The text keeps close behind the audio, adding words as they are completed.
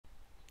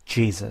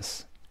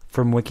Jesus,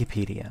 from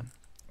Wikipedia,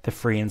 the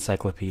free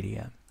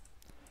encyclopedia.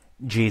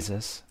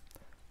 Jesus,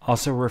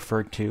 also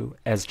referred to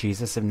as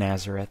Jesus of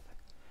Nazareth,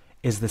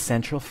 is the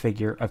central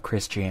figure of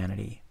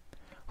Christianity,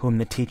 whom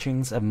the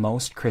teachings of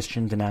most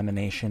Christian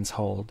denominations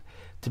hold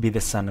to be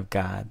the Son of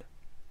God.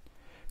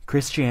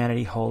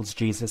 Christianity holds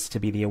Jesus to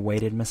be the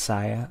awaited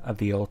Messiah of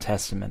the Old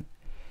Testament,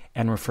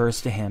 and refers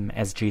to him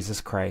as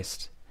Jesus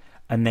Christ,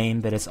 a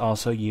name that is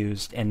also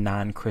used in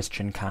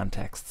non-Christian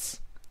contexts.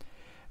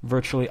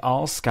 Virtually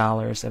all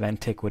scholars of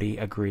antiquity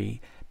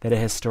agree that a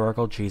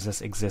historical Jesus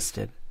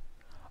existed,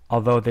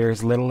 although there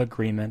is little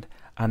agreement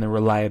on the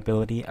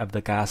reliability of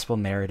the gospel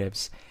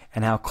narratives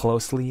and how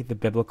closely the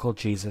biblical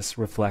Jesus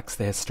reflects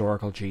the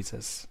historical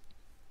Jesus.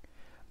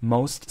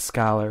 Most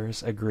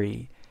scholars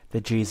agree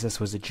that Jesus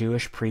was a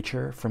Jewish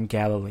preacher from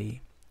Galilee,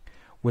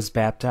 was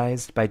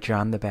baptized by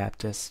John the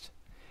Baptist,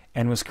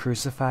 and was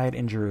crucified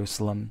in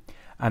Jerusalem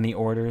on the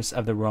orders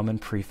of the Roman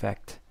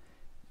prefect,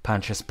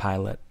 Pontius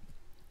Pilate.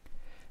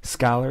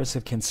 Scholars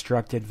have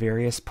constructed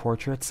various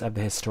portraits of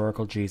the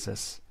historical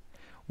Jesus,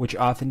 which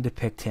often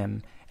depict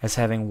him as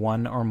having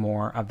one or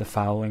more of the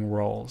following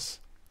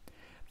roles: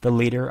 the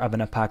leader of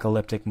an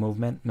apocalyptic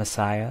movement,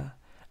 Messiah,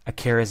 a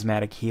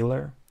charismatic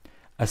healer,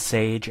 a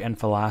sage and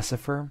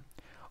philosopher,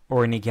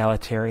 or an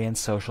egalitarian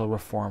social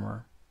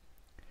reformer.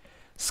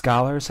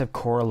 Scholars have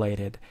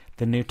correlated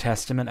the New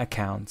Testament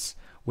accounts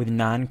with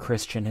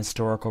non-Christian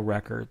historical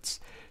records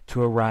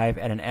to arrive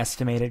at an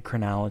estimated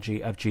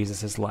chronology of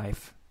Jesus'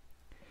 life.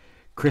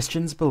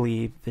 Christians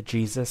believe that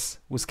Jesus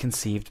was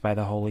conceived by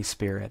the Holy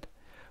Spirit,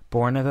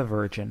 born of a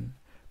virgin,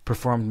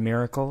 performed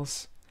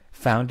miracles,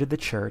 founded the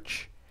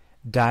church,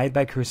 died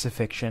by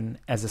crucifixion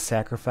as a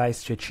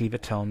sacrifice to achieve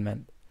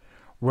atonement,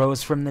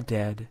 rose from the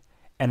dead,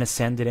 and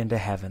ascended into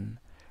heaven,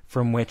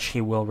 from which he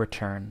will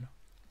return.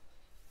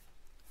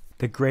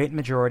 The great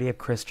majority of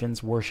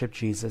Christians worship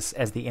Jesus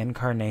as the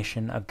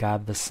incarnation of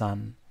God the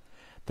Son,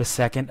 the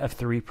second of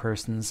three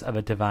persons of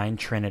a divine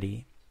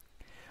Trinity.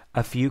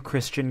 A few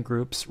Christian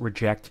groups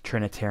reject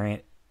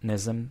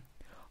Trinitarianism,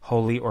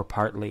 wholly or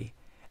partly,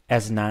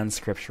 as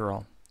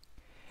non-scriptural.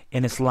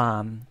 In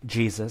Islam,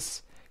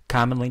 Jesus,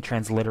 commonly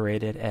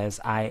transliterated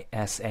as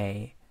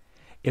Isa,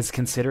 is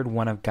considered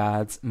one of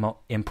God's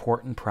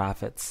important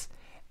prophets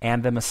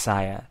and the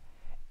Messiah,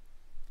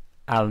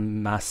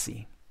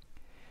 Al-Masih.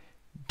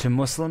 To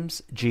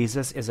Muslims,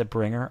 Jesus is a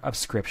bringer of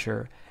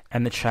Scripture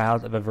and the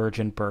child of a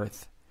virgin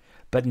birth,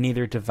 but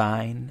neither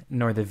divine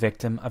nor the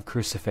victim of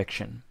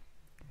crucifixion.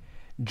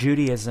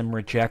 Judaism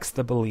rejects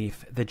the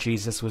belief that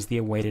Jesus was the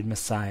awaited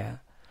Messiah,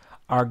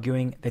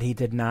 arguing that he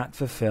did not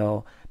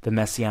fulfill the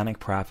messianic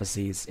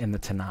prophecies in the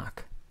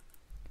Tanakh.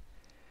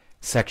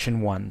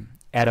 Section 1.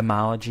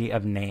 Etymology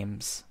of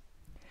names.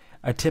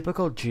 A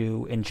typical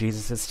Jew in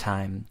Jesus'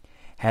 time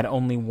had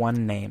only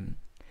one name,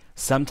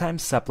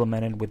 sometimes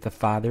supplemented with the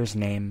father's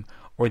name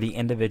or the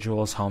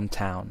individual's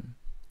hometown.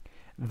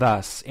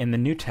 Thus, in the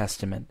New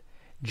Testament,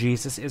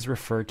 Jesus is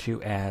referred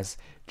to as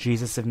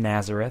Jesus of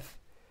Nazareth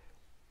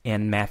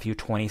in Matthew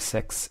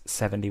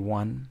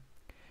 26:71,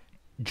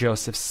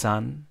 Joseph's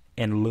son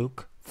in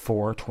Luke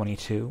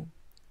 4:22,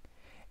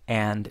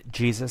 and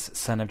Jesus,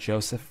 son of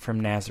Joseph from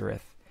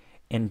Nazareth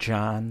in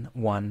John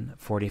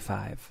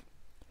 1:45.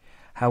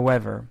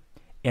 However,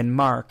 in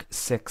Mark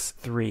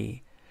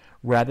 6:3,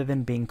 rather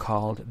than being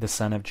called the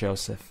son of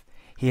Joseph,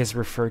 he is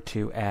referred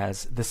to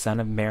as the son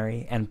of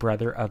Mary and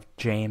brother of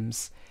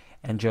James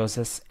and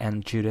Joseph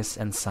and Judas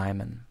and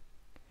Simon.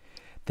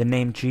 The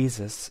name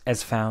Jesus,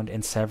 as found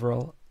in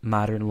several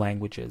modern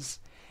languages,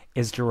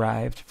 is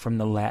derived from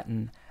the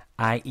Latin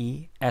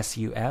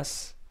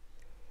Iesus,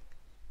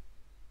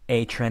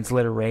 a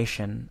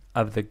transliteration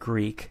of the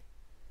Greek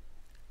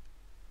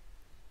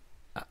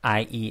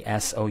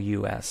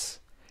Iesous.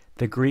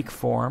 The Greek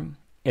form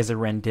is a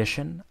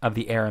rendition of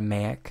the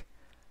Aramaic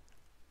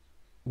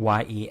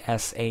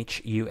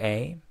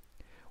Yeshua,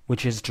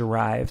 which is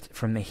derived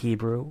from the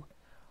Hebrew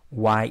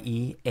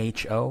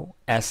Yehosua.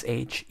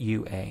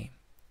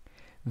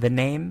 The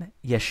name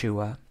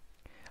Yeshua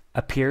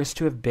appears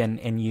to have been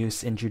in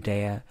use in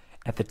Judea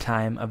at the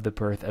time of the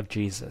birth of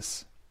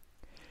Jesus.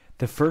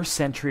 The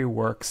first-century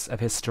works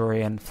of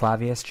historian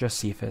Flavius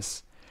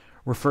Josephus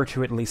refer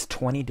to at least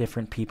 20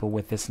 different people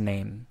with this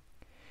name.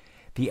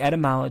 The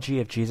etymology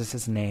of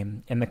Jesus'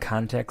 name in the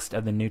context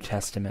of the New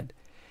Testament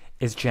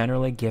is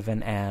generally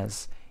given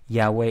as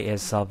Yahweh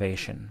is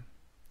salvation.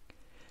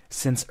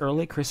 Since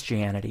early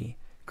Christianity,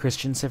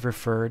 Christians have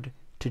referred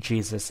to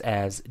Jesus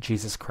as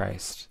Jesus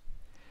Christ.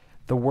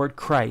 The word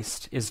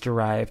Christ is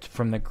derived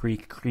from the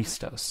Greek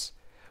Christos,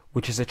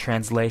 which is a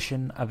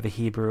translation of the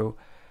Hebrew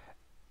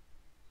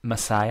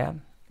Messiah,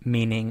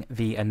 meaning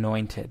the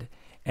anointed,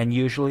 and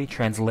usually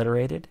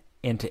transliterated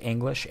into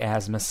English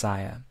as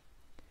Messiah.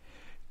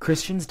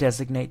 Christians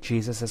designate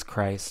Jesus as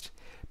Christ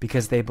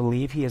because they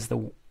believe he is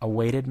the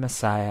awaited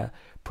Messiah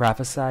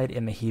prophesied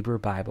in the Hebrew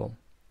Bible,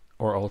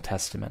 or Old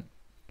Testament.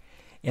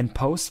 In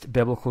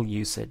post-biblical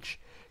usage,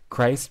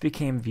 Christ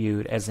became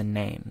viewed as a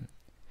name,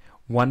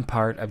 one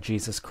part of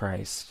Jesus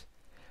Christ,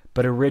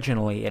 but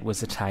originally it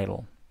was a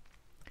title.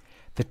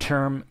 The The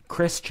term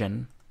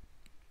Christian,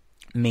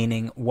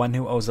 meaning one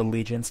who owes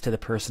allegiance to the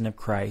person of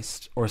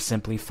Christ or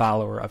simply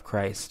follower of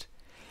Christ,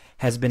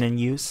 has been in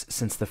use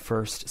since the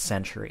 1st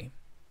century.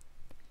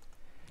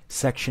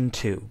 Section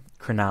 2.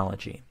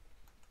 Chronology.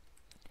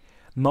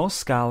 Most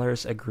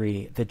scholars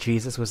agree that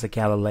Jesus was a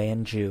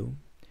Galilean Jew,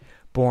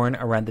 born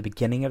around the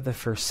beginning of the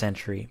 1st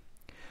century,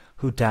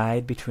 who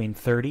died between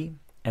 30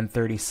 and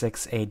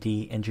 36 AD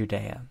in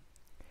Judea.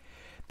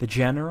 The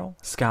general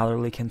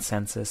scholarly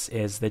consensus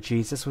is that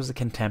Jesus was a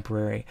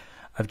contemporary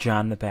of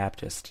John the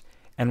Baptist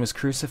and was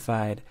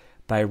crucified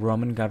by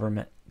Roman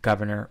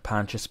governor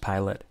Pontius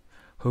Pilate,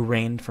 who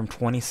reigned from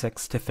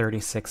 26 to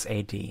 36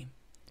 AD.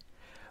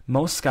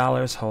 Most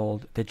scholars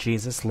hold that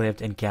Jesus lived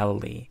in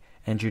Galilee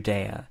and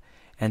Judea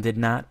and did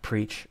not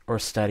preach or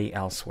study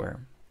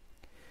elsewhere.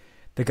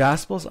 The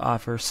Gospels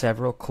offer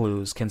several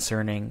clues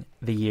concerning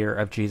the year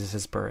of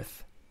Jesus'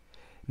 birth.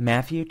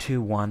 Matthew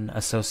 2:1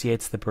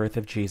 associates the birth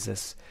of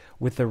Jesus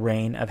with the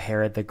reign of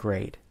Herod the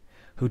Great,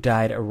 who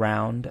died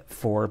around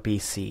 4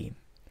 BC.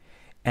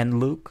 And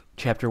Luke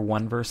chapter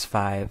 1 verse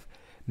 5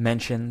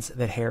 mentions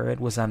that Herod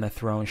was on the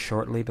throne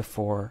shortly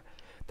before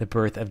the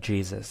birth of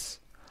Jesus,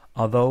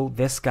 although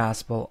this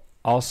gospel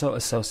also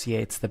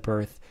associates the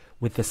birth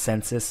with the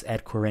census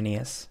at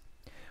Quirinius,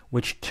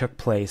 which took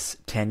place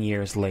 10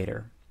 years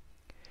later.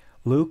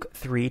 Luke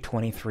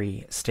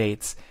 3:23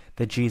 states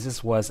that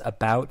Jesus was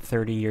about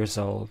 30 years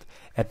old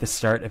at the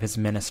start of his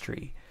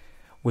ministry,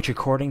 which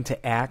according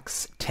to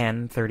Acts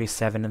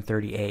 10:37 and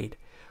 38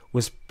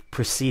 was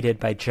preceded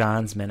by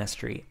John's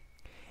ministry,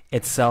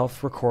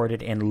 itself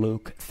recorded in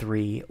Luke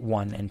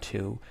 3:1 and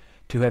 2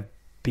 to have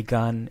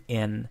begun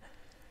in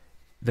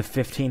the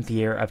 15th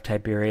year of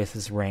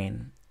Tiberius'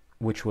 reign,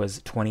 which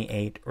was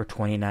 28 or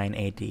 29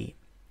 AD.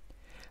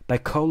 By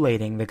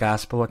collating the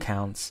gospel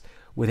accounts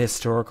with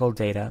historical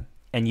data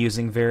and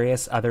using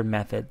various other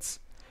methods,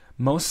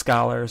 most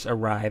scholars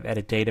arrive at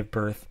a date of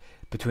birth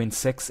between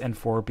 6 and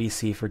 4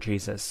 BC for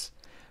Jesus,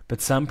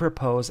 but some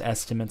propose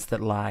estimates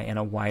that lie in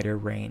a wider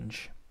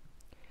range.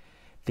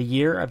 The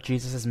year of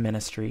Jesus'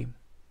 ministry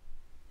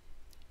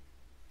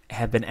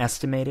have been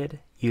estimated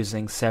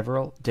using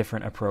several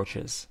different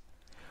approaches.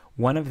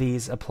 One of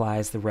these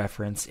applies the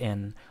reference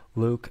in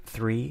Luke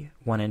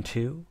 3:1 and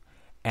 2,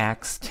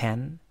 Acts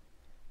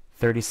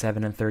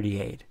 10:37 and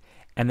 38,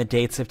 and the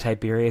dates of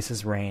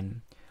Tiberius'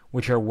 reign,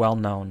 which are well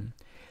known,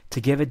 to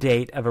give a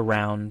date of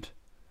around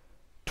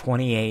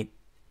 28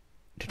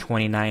 to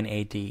 29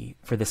 AD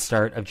for the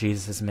start of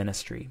Jesus'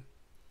 ministry.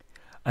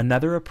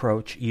 Another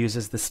approach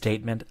uses the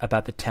statement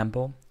about the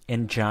temple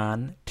in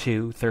John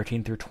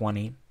 2:13 through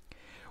 20,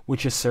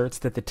 which asserts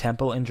that the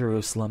temple in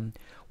Jerusalem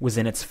was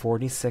in its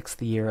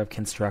 46th year of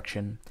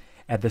construction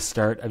at the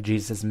start of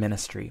Jesus'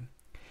 ministry,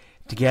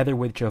 together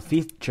with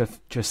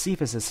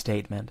Josephus'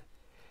 statement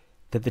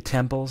that the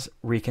temple's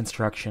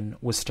reconstruction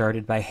was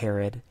started by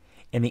Herod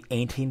in the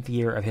 18th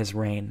year of his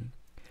reign,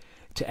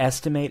 to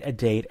estimate a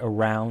date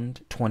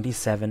around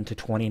 27 to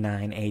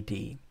 29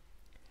 AD.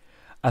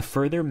 A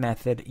further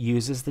method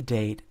uses the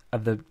date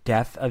of the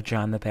death of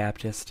John the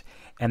Baptist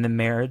and the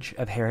marriage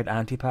of Herod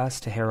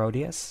Antipas to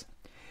Herodias,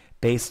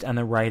 based on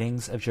the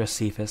writings of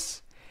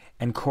Josephus,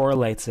 and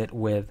correlates it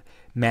with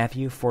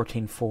Matthew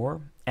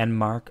 14:4 and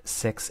Mark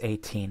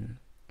 6:18.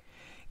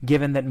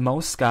 Given that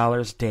most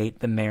scholars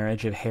date the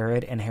marriage of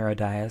Herod and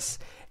Herodias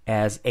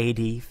as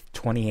AD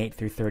 28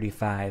 through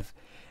 35,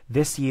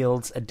 this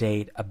yields a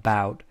date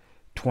about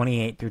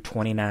 28 through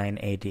 29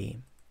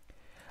 AD.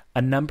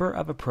 A number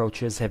of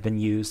approaches have been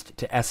used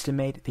to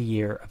estimate the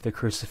year of the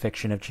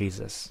crucifixion of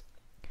Jesus.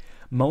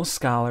 Most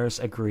scholars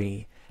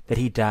agree that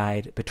he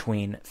died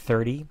between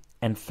 30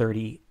 and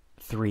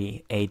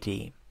 33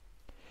 AD.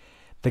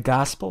 The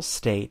Gospels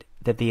state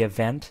that the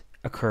event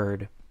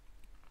occurred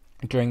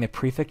during the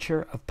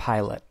prefecture of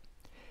Pilate,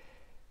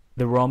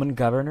 the Roman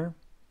governor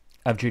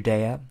of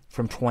Judea,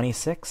 from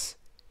 26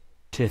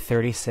 to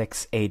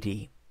 36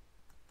 AD.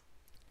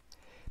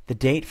 The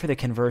date for the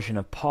conversion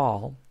of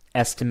Paul,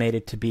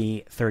 estimated to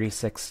be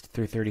 36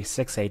 through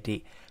 36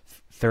 AD,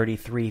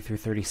 33 through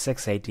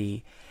 36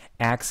 AD,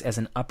 acts as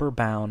an upper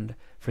bound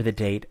for the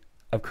date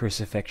of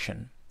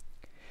crucifixion.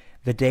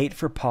 The date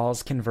for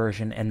Paul's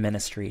conversion and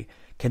ministry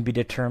can be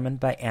determined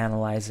by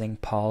analyzing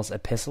Paul's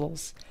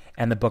epistles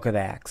and the book of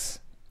Acts.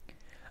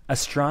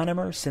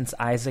 Astronomers since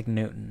Isaac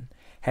Newton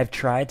have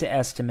tried to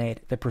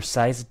estimate the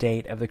precise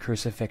date of the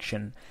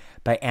crucifixion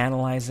by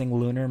analyzing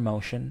lunar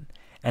motion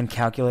and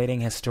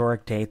calculating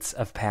historic dates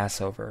of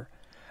Passover,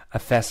 a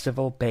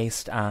festival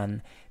based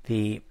on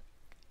the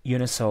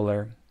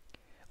lunisolar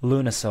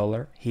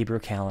Hebrew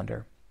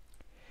calendar.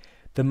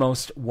 The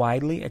most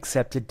widely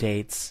accepted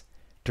dates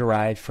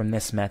derived from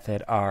this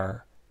method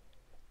are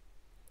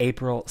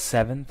April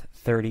 7th,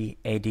 30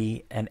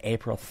 AD, and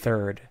April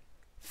 3rd,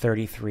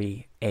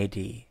 33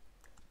 AD,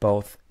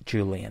 both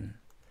Julian.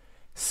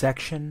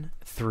 Section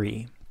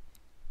 3.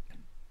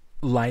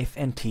 Life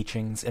and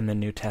Teachings in the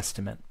New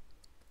Testament.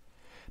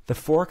 The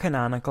four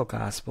canonical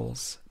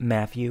Gospels,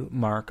 Matthew,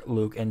 Mark,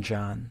 Luke, and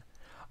John,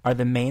 are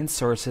the main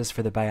sources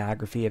for the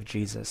biography of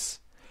Jesus,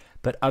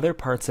 but other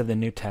parts of the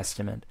New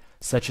Testament,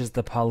 such as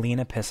the Pauline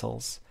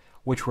epistles,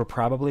 which were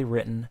probably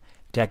written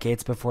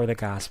decades before the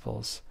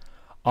Gospels,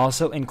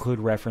 also include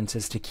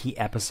references to key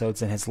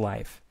episodes in his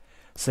life,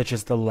 such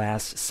as the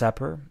Last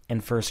Supper in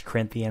 1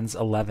 Corinthians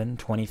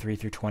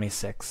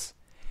 11:23-26.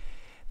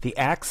 The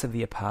Acts of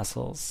the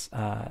Apostles,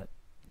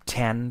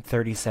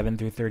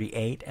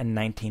 10:37-38 and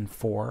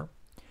 19:4,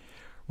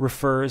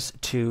 refers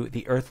to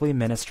the earthly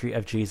ministry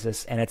of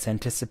Jesus and its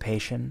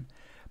anticipation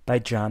by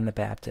John the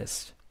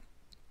Baptist.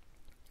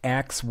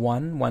 Acts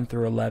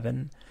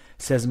 1:1-11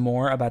 says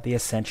more about the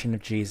ascension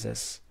of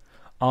Jesus,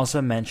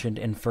 also mentioned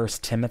in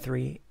 1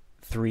 Timothy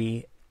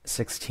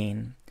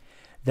 3:16,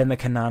 than the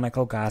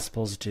canonical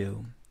Gospels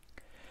do.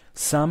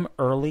 Some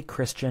early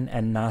Christian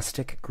and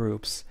Gnostic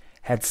groups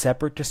had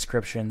separate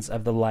descriptions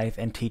of the life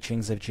and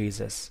teachings of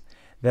Jesus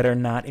that are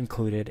not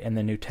included in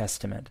the New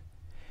Testament.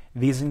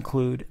 These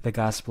include the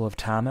Gospel of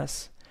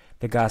Thomas,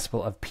 the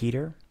Gospel of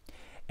Peter,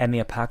 and the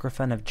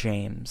Apocryphon of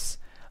James,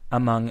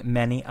 among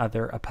many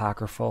other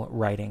apocryphal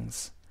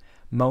writings.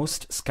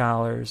 Most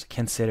scholars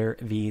consider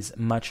these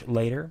much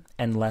later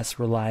and less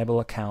reliable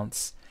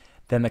accounts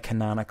than the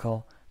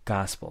canonical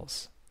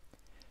Gospels.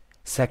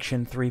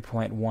 Section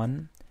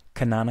 3.1,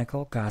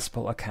 Canonical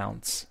Gospel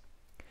Accounts.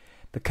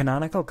 The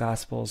canonical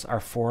Gospels are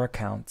 4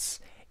 accounts,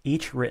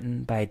 each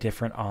written by a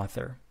different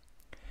author.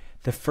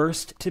 The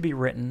first to be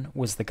written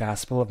was the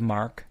Gospel of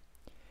Mark,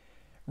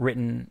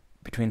 written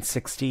between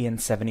 60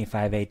 and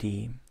 75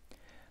 AD,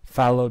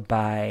 followed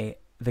by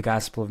the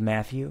Gospel of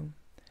Matthew,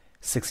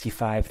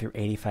 65 through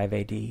 85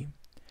 AD,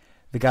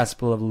 the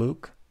Gospel of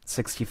Luke,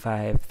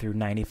 65 through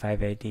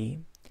 95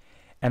 AD,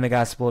 and the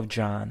Gospel of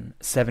John,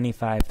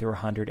 75 through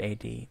 100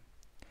 AD.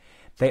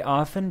 They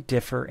often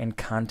differ in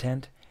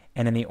content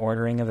and in the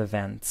ordering of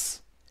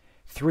events.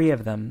 3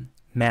 of them,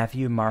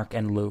 Matthew, Mark,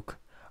 and Luke,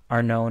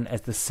 are known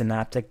as the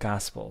Synoptic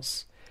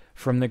Gospels,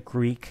 from the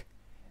Greek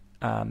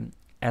syn,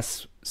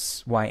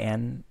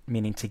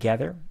 meaning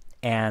together,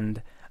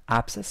 and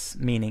opsis,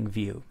 meaning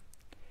view.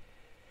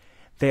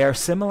 They are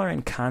similar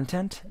in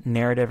content,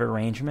 narrative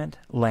arrangement,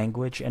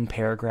 language, and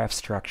paragraph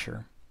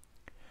structure.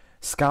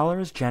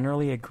 Scholars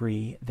generally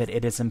agree that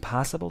it is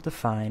impossible to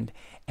find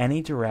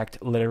any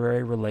direct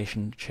literary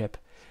relationship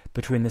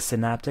between the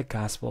Synoptic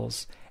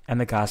Gospels and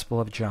the Gospel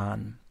of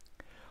John.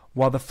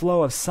 While the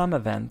flow of some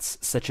events,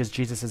 such as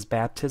Jesus'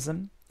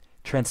 baptism,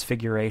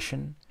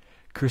 transfiguration,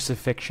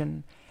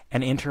 crucifixion,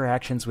 and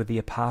interactions with the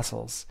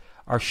apostles,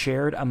 are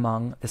shared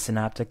among the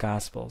Synoptic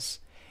Gospels,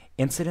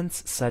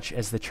 incidents such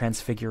as the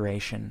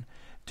transfiguration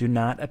do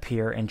not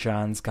appear in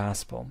John's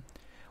Gospel,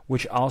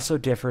 which also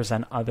differs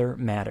on other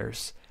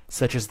matters,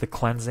 such as the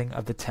cleansing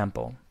of the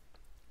temple.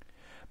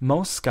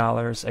 Most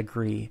scholars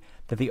agree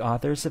that the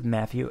authors of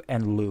Matthew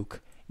and Luke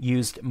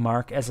used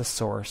Mark as a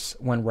source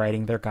when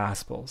writing their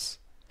Gospels.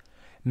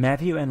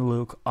 Matthew and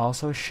Luke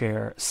also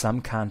share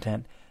some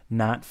content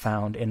not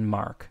found in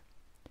Mark.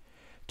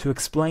 To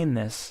explain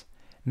this,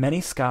 many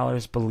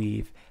scholars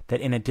believe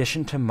that in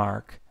addition to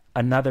Mark,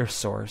 another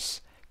source,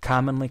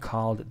 commonly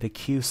called the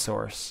Q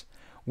source,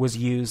 was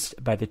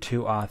used by the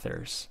 2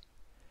 authors.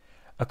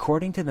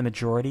 According to the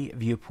majority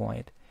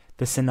viewpoint,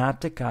 the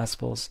Synoptic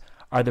Gospels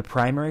are the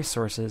primary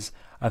sources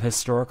of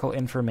historical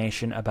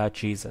information about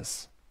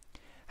Jesus.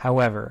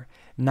 However,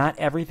 not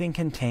everything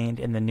contained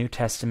in the New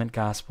Testament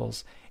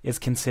Gospels is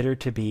considered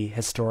to be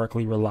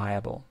historically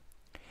reliable.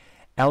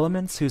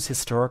 Elements whose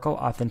historical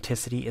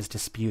authenticity is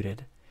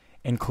disputed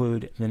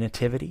include the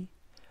Nativity,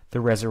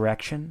 the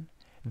Resurrection,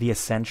 the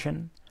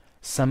Ascension,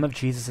 some of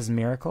Jesus'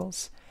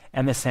 miracles,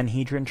 and the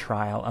Sanhedrin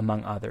trial,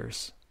 among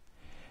others.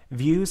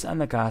 Views on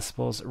the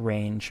Gospels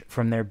range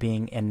from their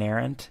being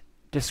inerrant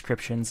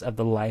descriptions of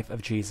the life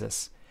of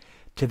Jesus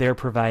to their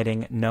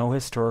providing no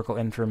historical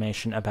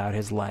information about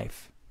his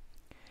life.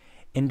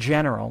 In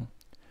general,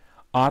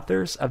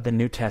 authors of the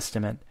New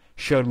Testament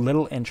showed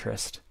little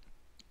interest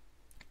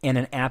in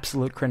an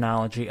absolute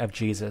chronology of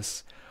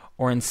Jesus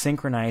or in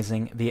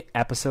synchronizing the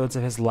episodes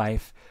of his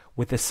life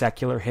with the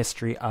secular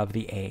history of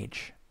the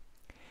age.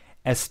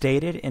 As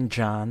stated in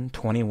John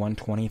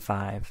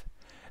 21:25,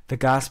 the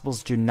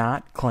Gospels do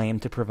not claim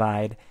to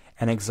provide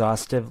an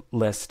exhaustive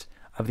list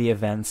of the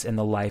events in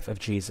the life of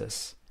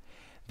Jesus.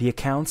 The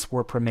accounts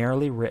were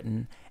primarily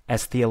written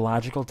as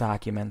theological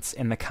documents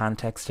in the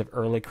context of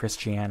early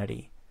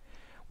Christianity,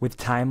 with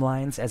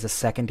timelines as a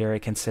secondary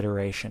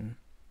consideration.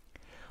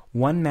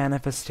 One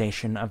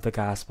manifestation of the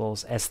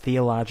Gospels as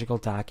theological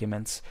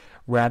documents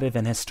rather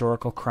than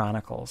historical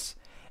chronicles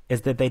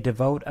is that they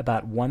devote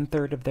about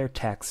 1/3 of their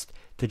text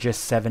to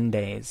just 7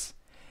 days,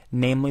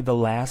 namely the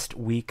last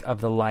week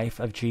of the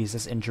life of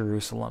Jesus in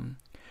Jerusalem,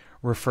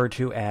 referred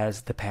to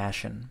as the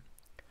Passion.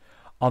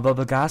 Although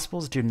the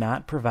Gospels do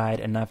not provide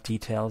enough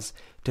details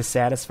to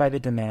satisfy the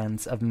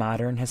demands of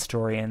modern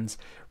historians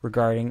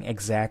regarding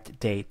exact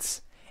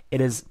dates,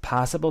 it is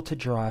possible to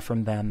draw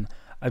from them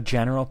a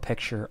general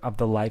picture of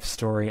the life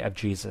story of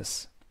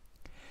Jesus.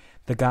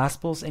 The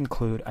Gospels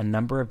include a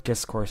number of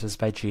discourses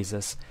by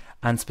Jesus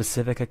on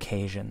specific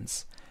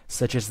occasions,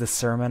 such as the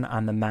Sermon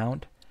on the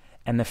Mount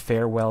and the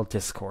Farewell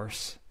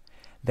Discourse.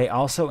 They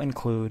also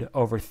include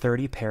over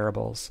 30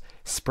 parables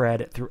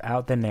spread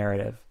throughout the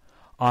narrative,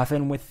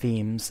 often with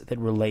themes that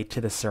relate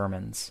to the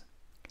sermons.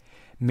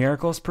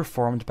 Miracles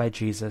performed by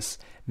Jesus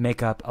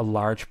make up a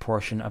large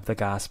portion of the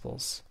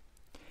Gospels.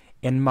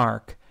 In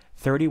Mark,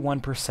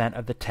 31%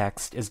 of the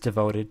text is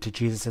devoted to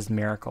Jesus'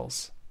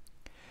 miracles.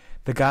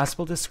 The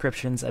Gospel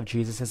descriptions of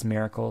Jesus'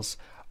 miracles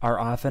are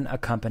often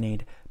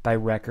accompanied by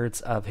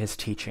records of his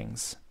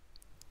teachings.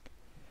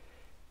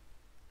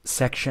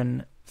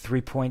 Section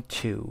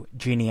 3.2,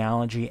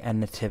 Genealogy and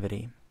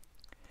Nativity.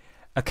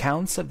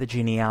 Accounts of the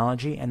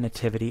genealogy and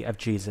nativity of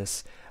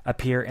Jesus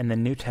appear in the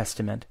New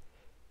Testament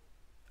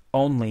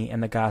only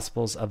in the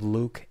Gospels of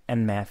Luke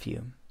and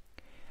Matthew.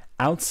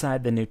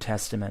 Outside the New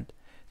Testament,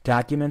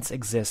 documents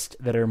exist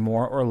that are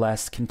more or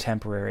less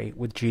contemporary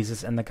with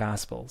Jesus and the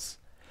Gospels,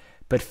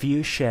 but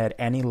few shed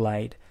any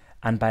light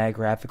on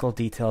biographical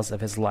details of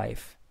his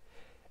life,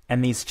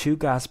 and these two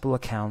Gospel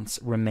accounts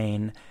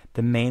remain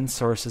the main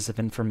sources of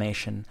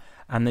information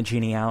on the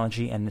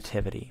genealogy and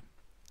nativity.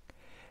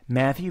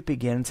 Matthew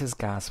begins his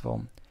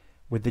Gospel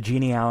with the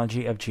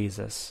genealogy of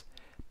Jesus,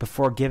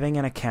 before giving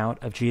an account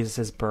of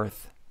Jesus'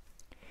 birth.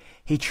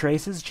 He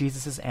traces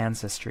Jesus'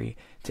 ancestry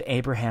to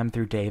Abraham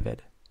through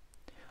David.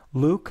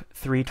 Luke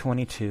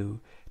 3:22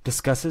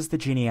 discusses the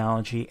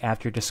genealogy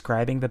after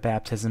describing the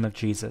baptism of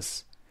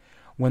Jesus,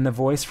 when the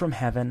voice from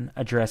heaven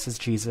addresses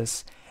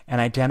Jesus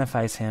and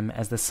identifies him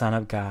as the Son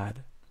of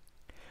God.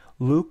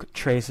 Luke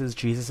traces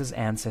Jesus'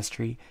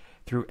 ancestry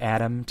through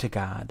Adam to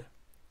God.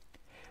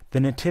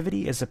 The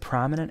Nativity is a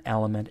prominent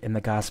element in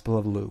the Gospel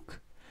of Luke,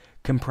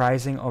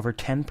 comprising over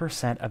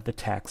 10% of the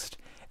text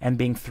and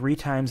being 3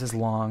 times as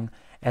long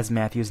as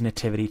Matthew's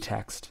Nativity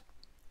text.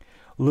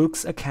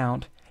 Luke's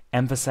account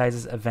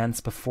emphasizes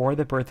events before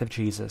the birth of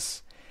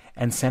Jesus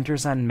and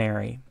centers on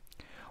Mary,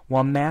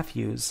 while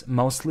Matthew's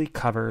mostly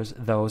covers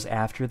those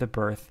after the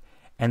birth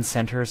and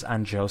centers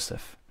on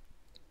Joseph.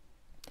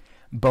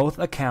 Both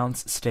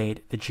accounts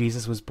state that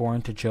Jesus was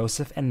born to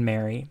Joseph and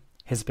Mary,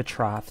 his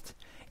betrothed,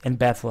 in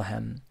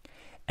Bethlehem,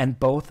 and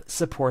both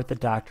support the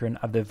doctrine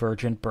of the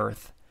virgin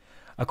birth,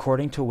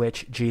 according to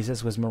which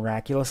Jesus was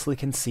miraculously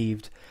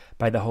conceived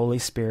by the Holy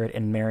Spirit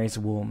in Mary's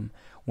womb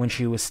when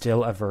she was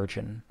still a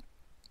virgin.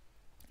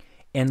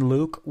 In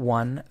Luke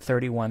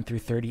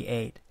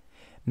 1:31-38,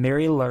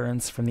 Mary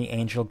learns from the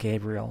angel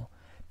Gabriel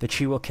that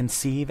she will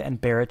conceive and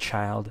bear a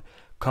child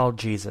called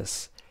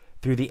Jesus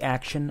through the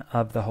action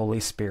of the Holy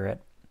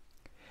Spirit.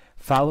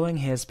 Following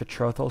his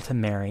betrothal to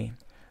Mary,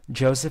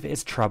 Joseph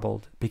is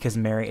troubled because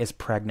Mary is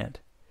pregnant.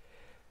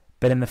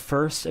 But in the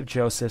first of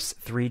Joseph's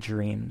 3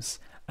 dreams,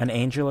 an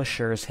angel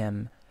assures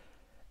him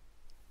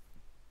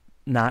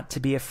not to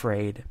be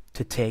afraid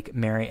to take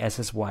Mary as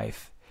his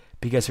wife,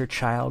 because her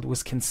child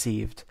was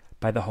conceived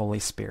by the Holy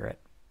Spirit.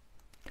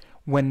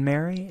 When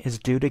Mary is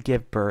due to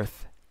give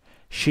birth,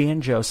 she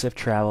and Joseph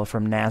travel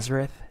from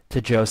Nazareth to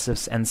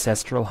Joseph's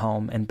ancestral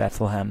home in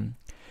Bethlehem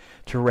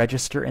to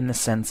register in the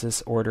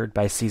census ordered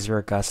by Caesar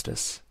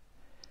Augustus.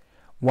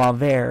 While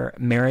there,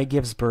 Mary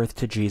gives birth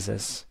to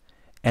Jesus,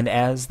 and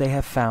as they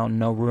have found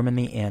no room in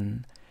the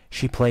inn,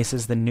 she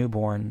places the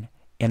newborn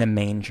in a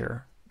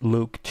manger.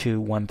 Luke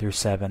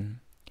 2:1-7.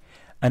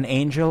 An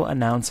angel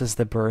announces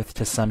the birth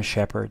to some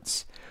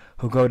shepherds,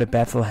 who go to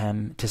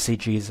Bethlehem to see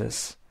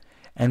Jesus,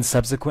 and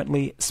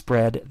subsequently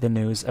spread the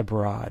news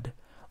abroad.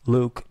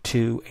 Luke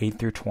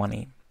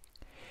 2:8-20.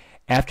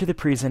 After the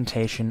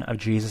presentation of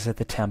Jesus at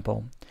the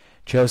temple,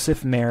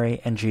 Joseph,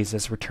 Mary, and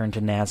Jesus return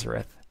to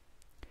Nazareth.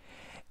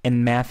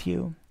 In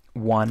Matthew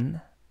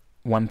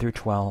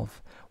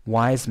 1:1-12,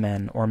 wise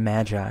men, or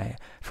magi,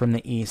 from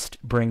the east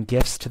bring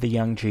gifts to the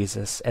young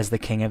Jesus as the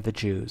King of the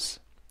Jews.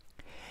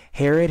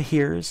 Herod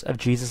hears of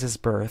Jesus'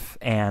 birth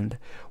and,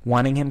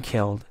 wanting him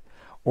killed,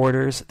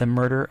 orders the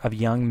murder of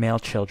young male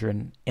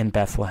children in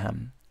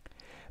Bethlehem.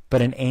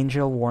 But an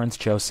angel warns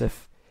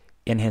Joseph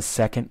in his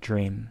second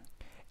dream,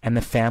 and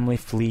the family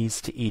flees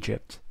to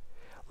Egypt,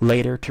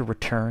 later to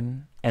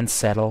return and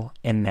settle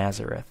in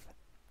Nazareth.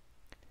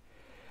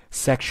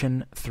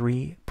 Section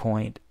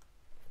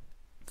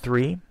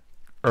 3.3,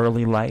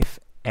 Early Life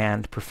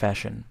and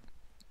Profession.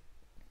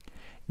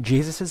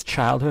 Jesus'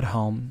 childhood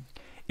home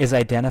is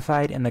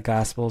identified in the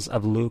Gospels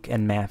of Luke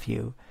and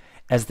Matthew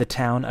as the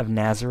town of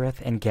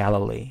Nazareth in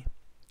Galilee.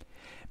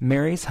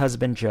 Mary's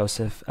husband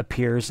Joseph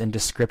appears in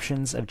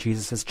descriptions of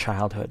Jesus'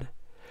 childhood,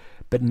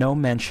 but no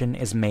mention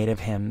is made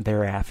of him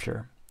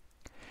thereafter.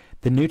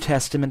 The New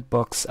Testament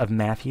books of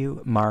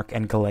Matthew, Mark,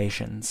 and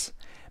Galatians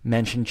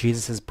mention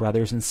Jesus'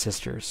 brothers and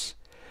sisters,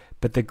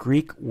 but the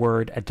Greek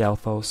word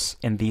adelphos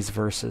in these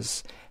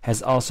verses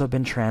has also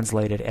been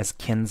translated as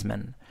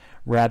kinsman,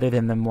 rather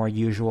than the more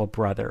usual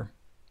brother.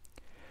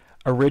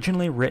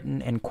 Originally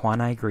written in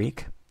Koine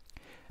Greek,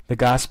 the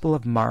Gospel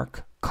of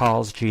Mark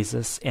calls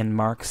Jesus in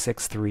Mark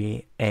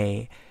 6:3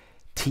 a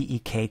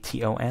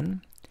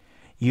tekton,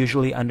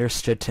 usually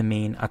understood to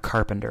mean a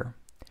carpenter,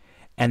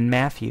 and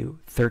Matthew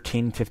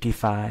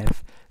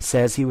 13:55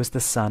 says he was the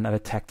son of a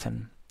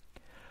tekton.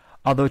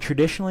 Although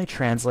traditionally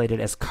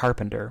translated as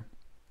carpenter,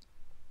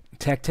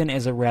 tekton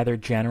is a rather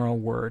general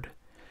word.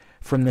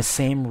 from the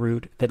same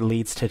root that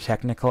leads to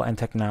technical and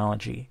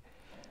technology,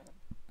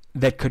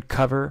 that could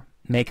cover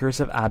makers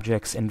of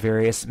objects in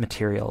various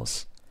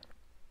materials,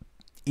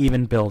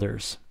 even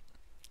builders.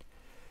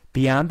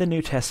 Beyond the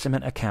New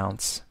Testament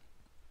accounts,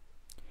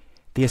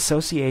 the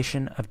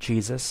association of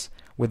Jesus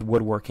with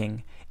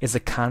woodworking is a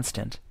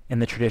constant in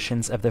the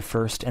traditions of the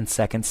 1st and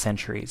 2nd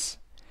centuries.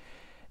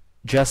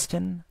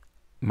 Justin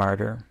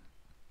Martyr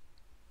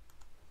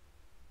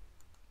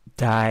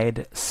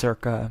died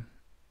circa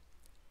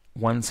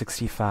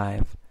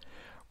 165,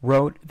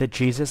 wrote that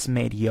Jesus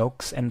made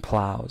yokes and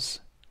plows.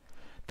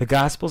 The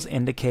Gospels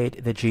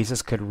indicate that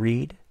Jesus could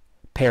read,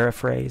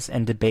 paraphrase,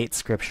 and debate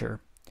Scripture,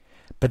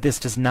 but this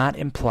does not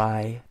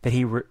imply that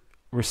he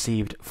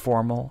received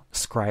formal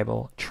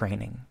scribal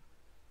training.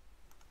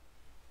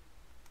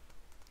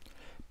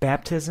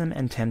 Baptism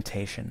and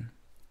temptation.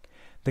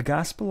 The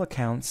Gospel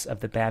accounts of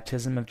the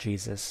baptism of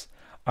Jesus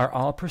are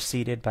all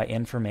preceded by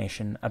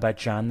information about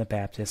John the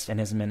Baptist and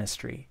his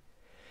ministry.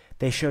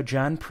 They show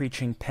John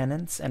preaching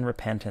penance and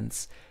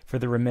repentance for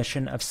the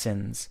remission of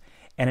sins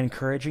and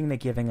encouraging the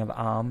giving of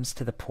alms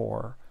to the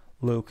poor,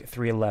 Luke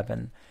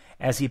 3:11,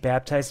 as he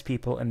baptized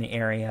people in the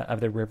area of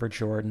the river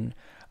Jordan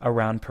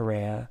around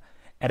Perea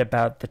at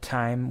about the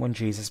time when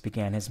Jesus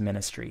began his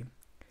ministry.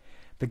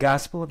 The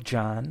Gospel of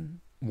John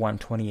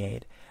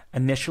 1:28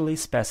 initially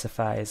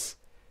specifies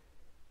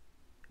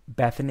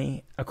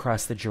Bethany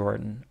across the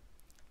Jordan,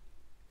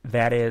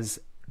 that is,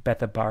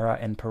 Bethabara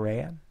and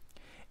Perea,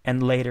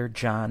 and later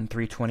John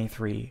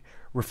 3:23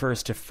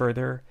 refers to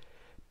further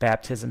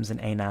baptisms in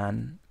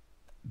Aenon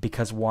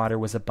because water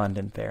was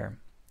abundant there.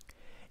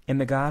 In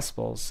the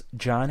Gospels,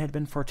 John had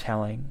been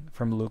foretelling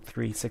from Luke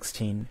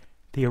 3:16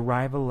 the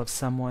arrival of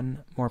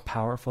someone more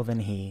powerful than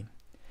he,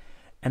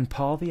 and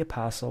Paul the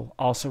Apostle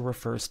also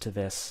refers to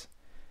this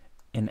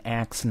in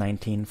Acts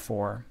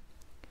 19:4.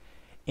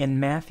 In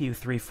Matthew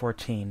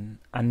 3:14,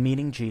 on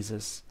meeting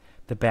Jesus,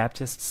 the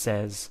Baptist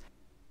says,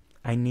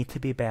 "I need to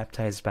be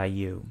baptized by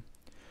you,"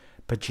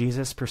 but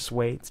Jesus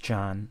persuades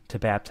John to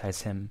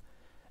baptize him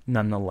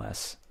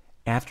nonetheless.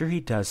 After he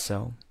does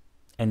so,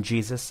 and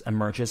Jesus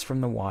emerges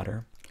from the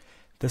water,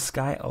 the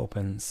sky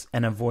opens,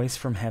 and a voice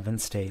from heaven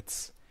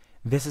states,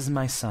 "This is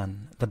my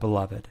Son, the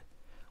Beloved,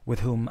 with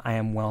whom I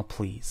am well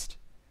pleased."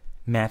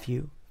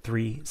 Matthew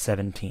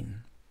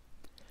 3:17.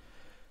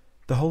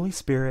 The Holy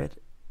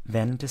Spirit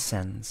then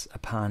descends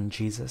upon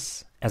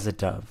Jesus as a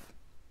dove.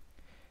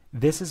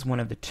 This is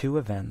one of the two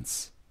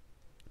events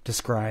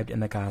described in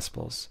the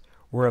Gospels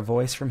where a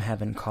voice from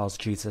heaven calls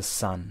Jesus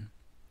Son,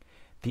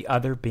 the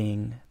other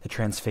being the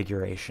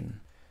Transfiguration.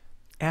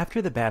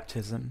 After the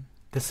baptism,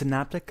 the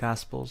Synoptic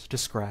Gospels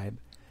describe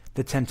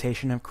the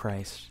temptation of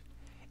Christ,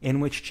 in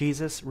which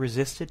Jesus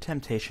resisted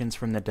temptations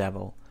from the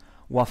devil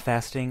while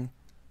fasting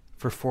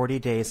for 40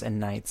 days and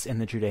nights in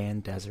the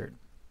Judean desert.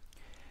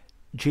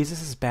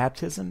 Jesus'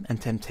 baptism and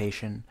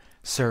temptation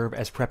serve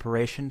as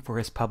preparation for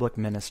his public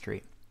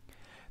ministry.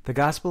 The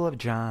Gospel of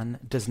John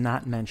does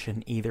not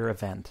mention either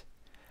event,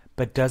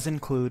 but does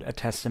include a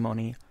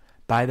testimony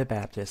by the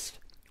Baptist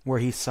where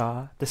he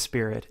saw the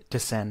Spirit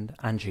descend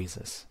on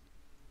Jesus.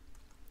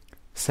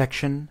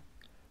 Section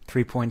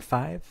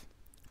 3.5,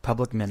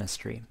 Public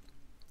Ministry.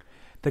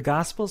 The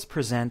Gospels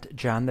present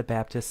John the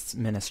Baptist's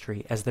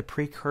ministry as the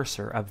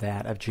precursor of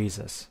that of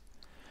Jesus.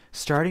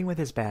 Starting with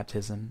his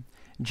baptism,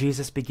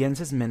 Jesus begins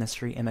his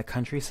ministry in the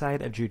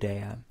countryside of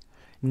Judea,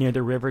 near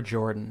the river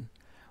Jordan,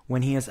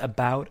 when he is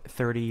about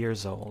 30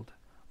 years old,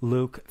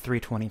 Luke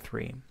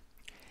 3:23.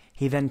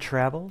 He then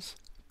travels,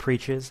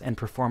 preaches, and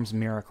performs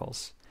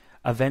miracles,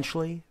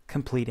 eventually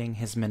completing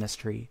his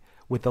ministry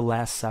with the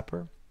Last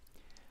Supper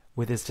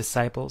with his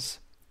disciples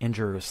in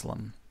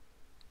Jerusalem.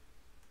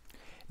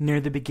 Near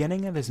the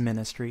beginning of his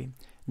ministry,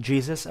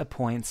 Jesus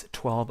appoints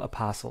 12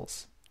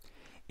 apostles.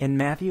 In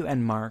Matthew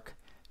and Mark,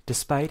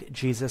 despite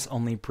Jesus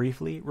only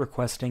briefly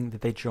requesting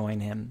that they join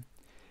him,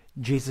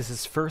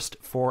 Jesus' first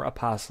 4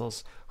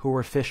 apostles, who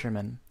were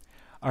fishermen,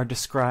 are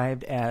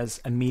described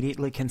as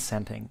immediately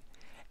consenting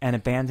and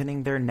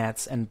abandoning their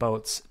nets and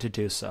boats to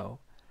do so.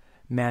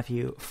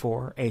 Matthew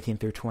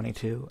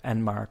 4:18-22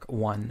 and Mark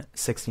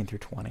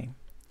 1:16-20.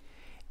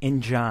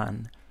 In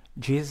John,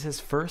 Jesus'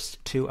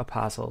 first 2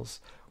 apostles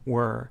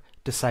were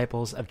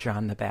disciples of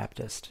John the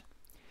Baptist.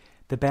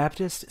 The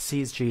Baptist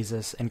sees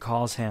Jesus and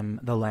calls him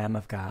the Lamb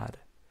of God.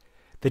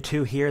 The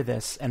 2 hear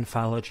this and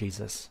follow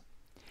Jesus.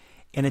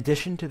 In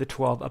addition to the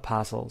 12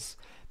 apostles,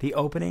 the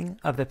opening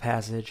of the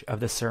passage of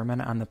the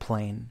Sermon on the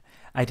Plain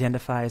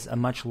identifies a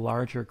much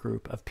larger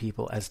group of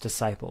people as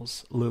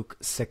disciples, Luke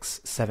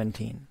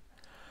 6:17.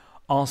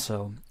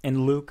 Also,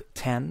 in Luke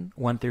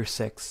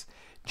 10:1-6,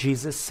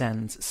 Jesus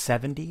sends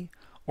 70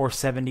 or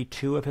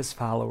 72 of his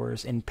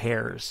followers in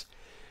pairs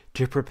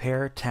to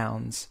prepare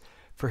towns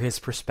for his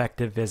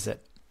prospective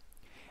visit.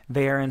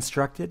 They are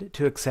instructed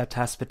to accept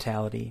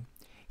hospitality,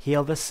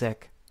 heal the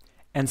sick,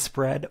 and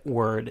spread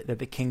word that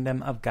the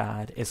kingdom of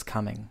God is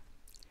coming.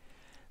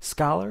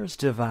 Scholars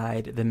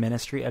divide the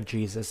ministry of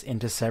Jesus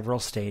into several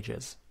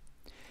stages.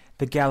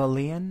 The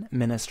Galilean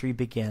ministry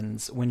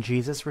begins when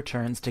Jesus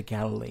returns to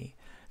Galilee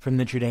from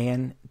the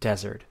Judean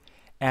desert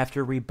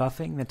after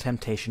rebuffing the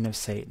temptation of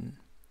Satan.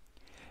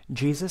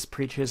 Jesus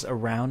preaches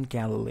around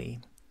Galilee,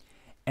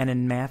 and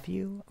in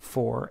Matthew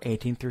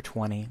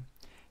 4:18-20,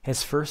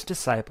 his first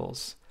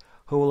disciples,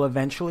 who will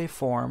eventually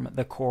form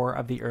the core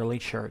of the early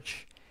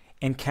church,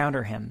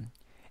 encounter him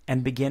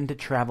and begin to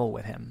travel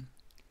with him.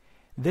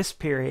 This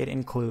period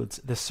includes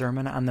the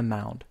Sermon on the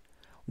Mount,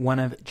 one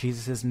of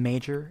Jesus'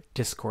 major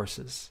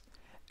discourses,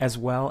 as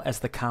well as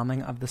the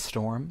calming of the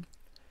storm,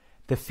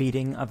 the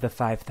feeding of the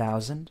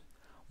 5,000,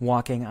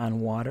 walking on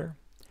water,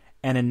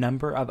 and a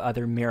number of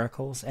other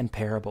miracles and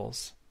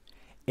parables.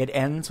 It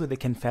ends with the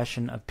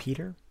confession of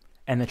Peter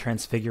and the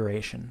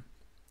Transfiguration.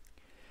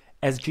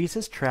 As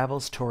Jesus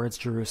travels towards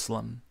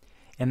Jerusalem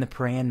in the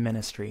Praetorian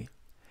ministry,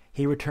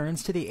 he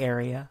returns to the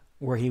area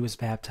where he was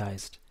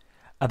baptized,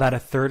 about a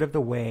third of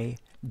the way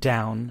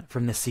down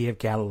from the Sea of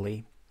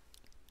Galilee,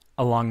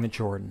 along the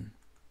Jordan.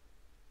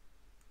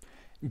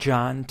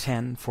 John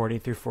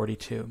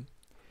 10:40-42.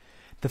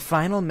 The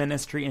final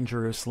ministry in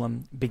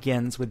Jerusalem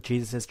begins with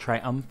Jesus'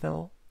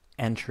 triumphal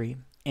entry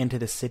into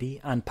the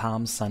city on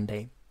Palm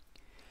Sunday.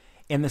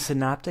 In the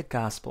Synoptic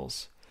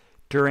Gospels,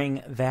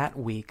 during that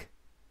week,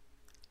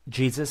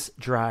 Jesus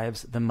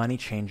drives the money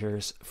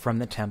changers from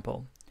the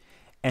temple,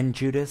 and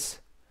Judas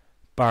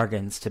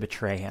bargains to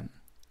betray him.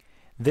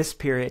 This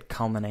period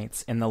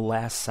culminates in the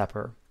Last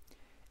Supper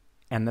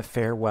and the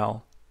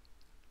farewell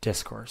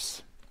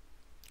discourse.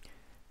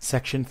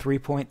 Section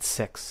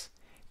 3.6,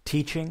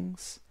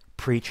 Teachings,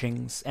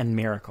 Preachings, and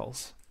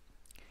Miracles.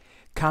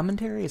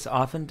 Commentaries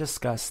often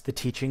discuss the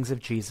teachings of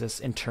Jesus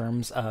in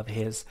terms of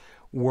his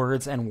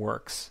words and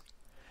works.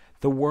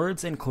 The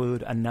words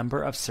include a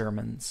number of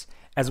sermons,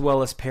 as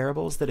well as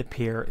parables that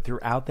appear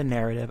throughout the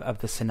narrative of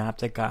the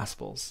Synoptic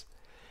Gospels.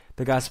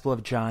 The Gospel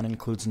of John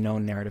includes no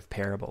narrative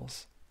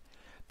parables.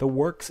 The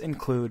works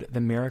include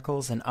the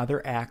miracles and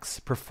other acts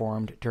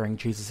performed during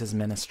Jesus'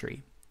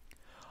 ministry.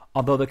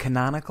 Although the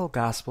canonical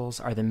Gospels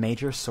are the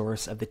major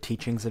source of the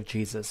teachings of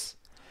Jesus,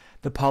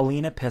 the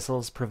Pauline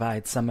epistles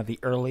provide some of the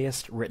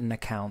earliest written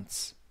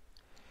accounts.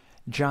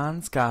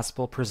 John's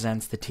Gospel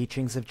presents the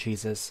teachings of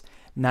Jesus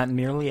not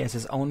merely as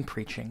his own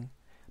preaching,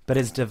 but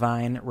as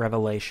divine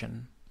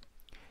revelation.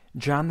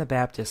 John the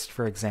Baptist,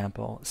 for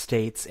example,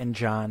 states in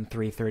John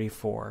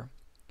 3:34,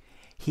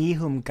 "He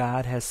whom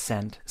God has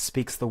sent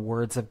speaks the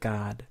words of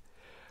God,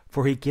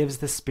 for he gives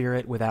the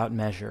Spirit without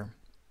measure."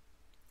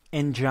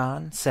 In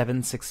John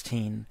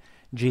 7:16,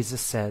 Jesus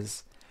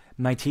says,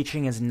 "My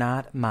teaching is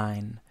not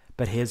mine,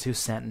 but his who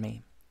sent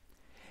me."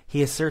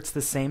 He asserts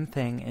the same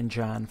thing in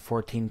John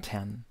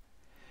 14:10.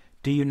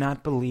 "Do you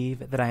not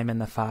believe that I am in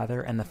the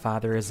Father, and the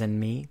Father is in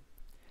me?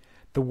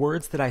 The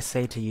words that I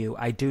say to you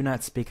I do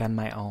not speak on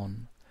my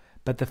own,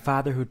 but the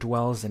Father who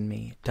dwells in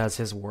me does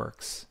his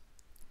works."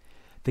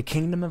 The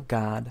kingdom of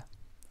God,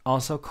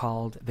 also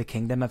called the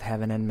kingdom of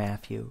heaven in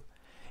Matthew,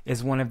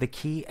 is one of the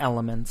key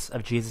elements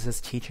of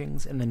Jesus'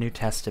 teachings in the New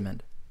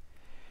Testament.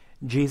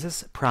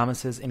 Jesus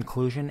promises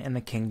inclusion in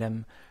the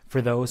kingdom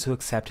for those who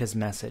accept his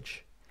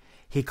message.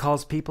 He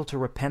calls people to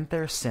repent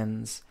their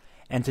sins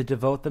and to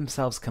devote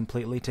themselves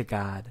completely to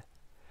God.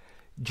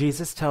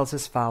 Jesus tells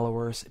his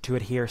followers to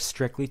adhere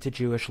strictly to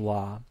Jewish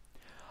law,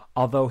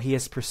 although he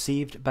is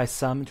perceived by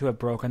some to have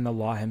broken the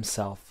law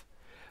himself,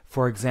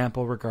 for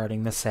example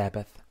regarding the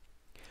Sabbath.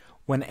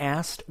 When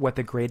asked what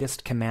the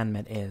greatest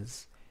commandment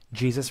is,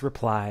 Jesus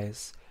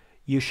replies,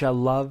 "You shall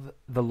love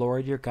the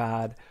Lord your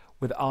God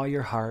with all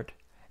your heart,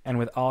 and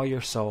with all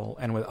your soul,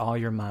 and with all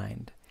your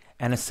mind.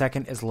 And a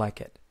second is like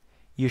it.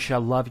 You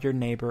shall love your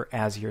neighbor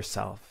as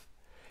yourself."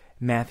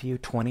 Matthew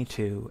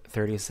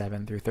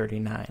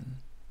 22:37-39.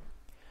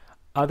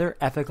 Other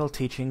ethical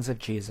teachings of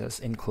Jesus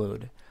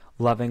include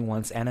loving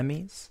one's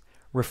enemies,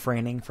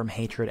 refraining from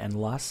hatred and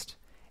lust,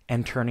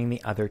 and turning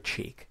the other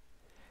cheek.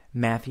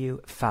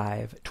 Matthew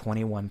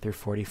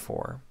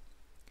 5:21-44.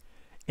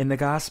 In the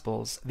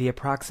Gospels, the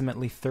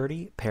approximately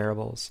 30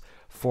 parables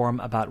form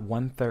about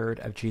one-third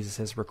of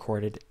Jesus'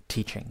 recorded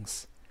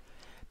teachings.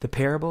 The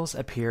parables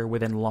appear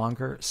within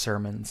longer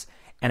sermons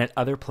and at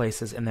other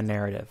places in the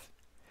narrative.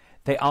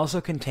 They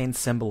also contain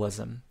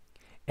symbolism,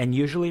 and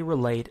usually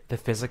relate the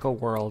physical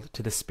world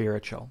to the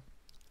spiritual.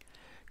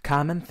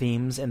 Common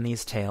themes in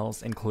these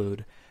tales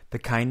include the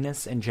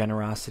kindness and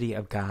generosity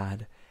of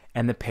God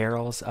and the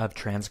perils of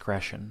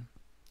transgression.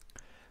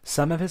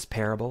 Some of his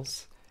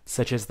parables,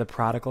 such as the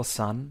prodigal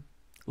son,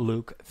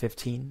 Luke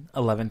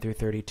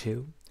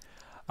 15:11-32,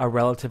 are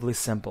relatively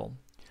simple,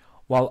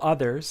 while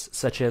others,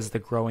 such as the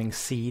growing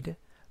seed,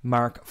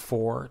 Mark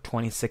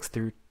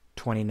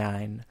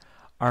 4:26-29,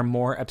 are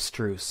more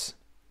abstruse.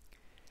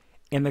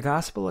 In the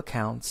Gospel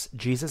accounts,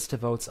 Jesus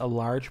devotes a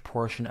large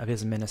portion of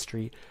his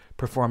ministry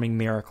performing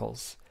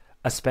miracles,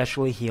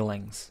 especially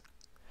healings.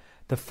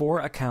 The four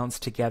accounts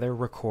together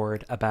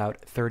record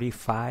about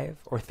 35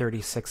 or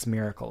 36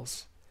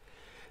 miracles.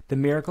 The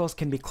miracles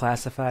can be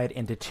classified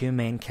into two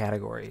main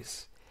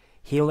categories: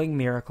 healing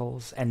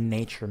miracles and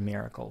nature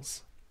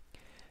miracles.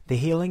 The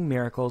healing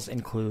miracles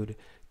include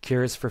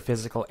cures for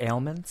physical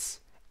ailments,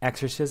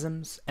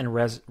 exorcisms, and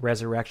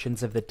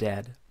resurrections of the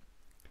dead.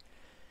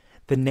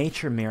 The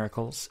nature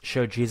miracles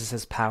show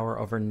Jesus' power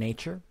over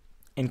nature,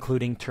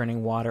 including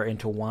turning water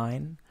into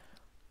wine,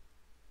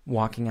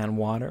 walking on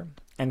water,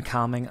 and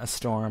calming a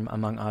storm,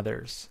 among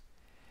others.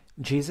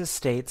 Jesus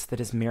states that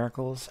his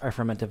miracles are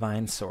from a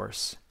divine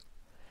source.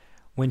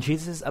 When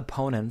Jesus'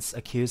 opponents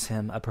accuse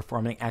him of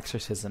performing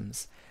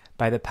exorcisms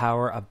by the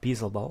power of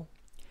Beelzebul,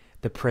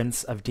 the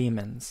prince of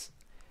demons,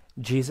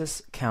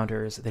 Jesus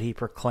counters that he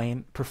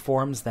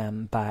performs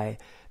them by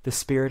the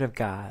Spirit of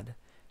God,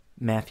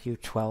 Matthew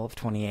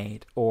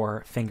 12:28,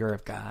 or finger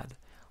of God,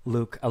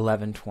 Luke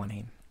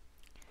 11:20.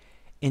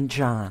 In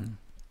John,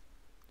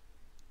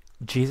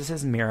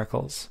 Jesus'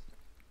 miracles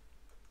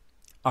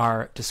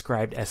are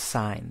described as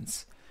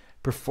signs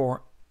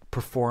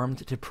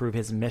performed to prove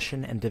his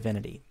mission and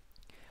divinity.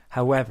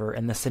 However,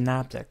 in the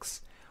Synoptics,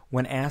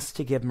 when asked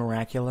to give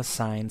miraculous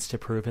signs to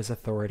prove his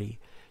authority,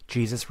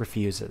 Jesus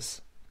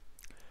refuses.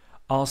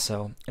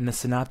 Also, in the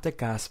Synoptic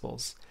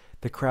Gospels,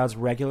 the crowds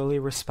regularly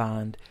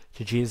respond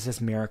to Jesus'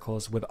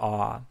 miracles with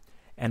awe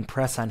and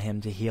press on him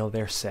to heal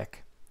their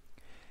sick.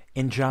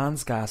 In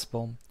John's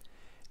Gospel,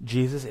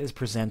 Jesus is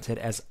presented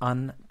as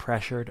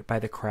unpressured by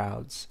the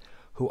crowds,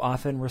 who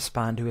often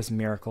respond to his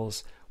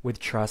miracles with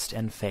trust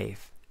and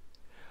faith.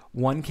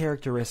 One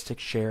characteristic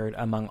shared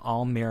among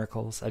all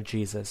miracles of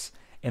Jesus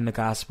in the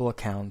Gospel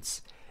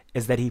accounts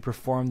is that he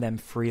performed them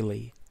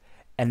freely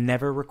and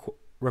never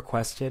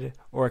requested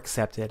or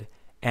accepted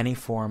any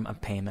form of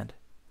payment.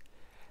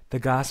 The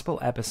Gospel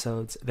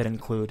episodes that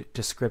include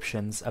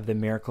descriptions of the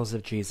miracles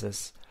of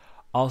Jesus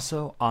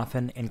also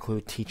often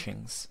include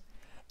teachings,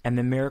 and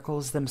the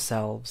miracles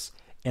themselves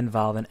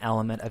involve an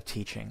element of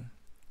teaching.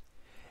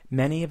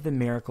 Many of the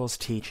miracles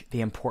teach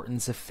the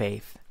importance of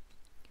faith.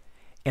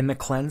 In the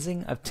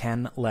cleansing of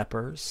 10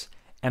 lepers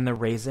and the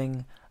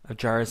raising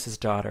of Jairus'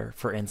 daughter,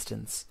 for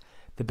instance,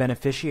 the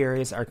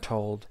beneficiaries are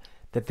told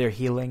that their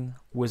healing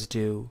was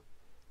due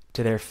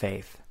to their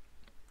faith.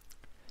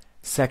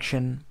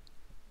 Section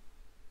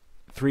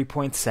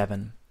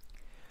 3.7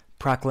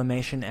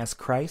 Proclamation as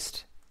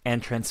Christ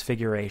and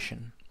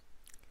Transfiguration.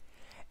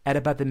 At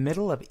about the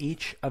middle of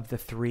each of the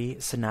 3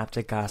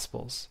 synoptic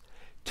Gospels,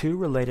 2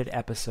 related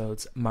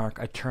episodes mark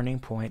a turning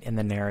point in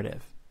the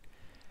narrative: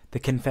 the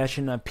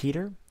confession of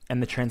Peter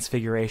and the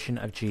transfiguration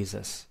of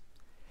Jesus.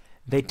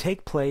 They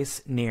take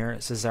place near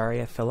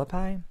Caesarea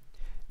Philippi,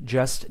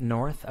 just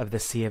north of the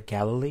Sea of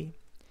Galilee,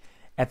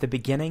 at the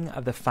beginning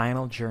of the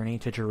final journey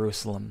to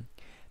Jerusalem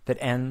that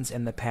ends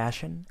in the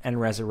passion and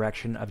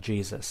resurrection of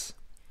Jesus.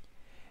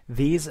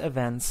 These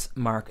events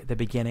mark the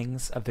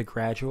beginnings of the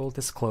gradual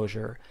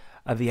disclosure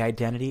of the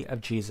identity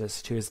of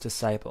Jesus to his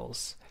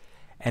disciples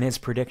and his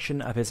prediction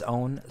of his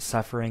own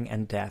suffering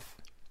and death.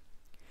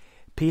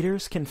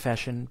 Peter's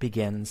confession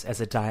begins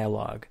as a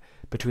dialogue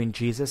between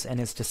Jesus and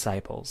his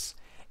disciples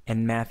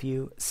in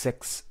Matthew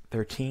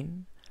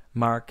 6:13,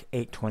 Mark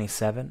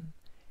 8:27,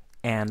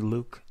 and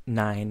Luke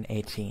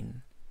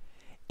 9:18.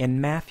 In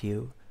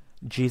Matthew,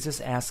 Jesus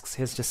asks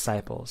his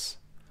disciples,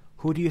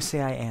 "Who do you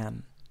say I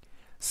am?"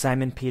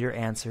 Simon Peter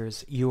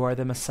answers, "You are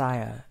the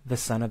Messiah, the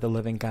Son of the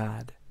living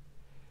God."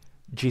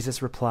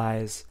 Jesus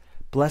replies,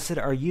 "Blessed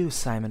are you,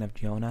 Simon of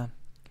Jonah,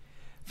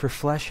 for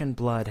flesh and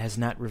blood has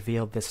not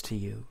revealed this to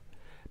you,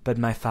 but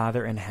my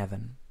Father in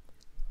heaven."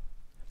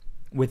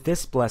 With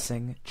this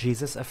blessing,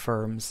 Jesus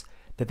affirms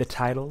that the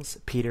titles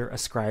Peter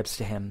ascribes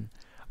to him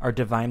are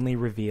divinely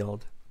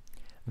revealed,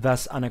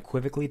 thus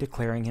unequivocally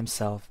declaring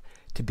himself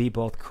to be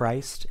both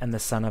Christ and the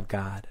Son of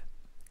God.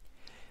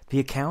 The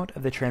account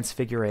of the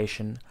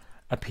Transfiguration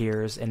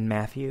appears in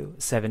Matthew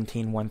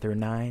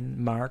 17:1-9,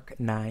 Mark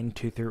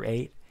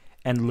 9:2-8,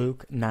 and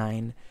Luke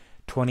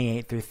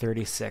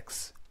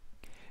 9:28-36.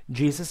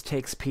 Jesus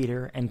takes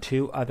Peter and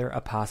 2 other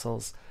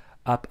apostles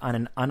up on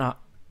an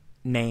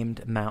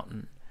unnamed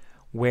mountain,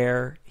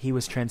 where he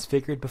was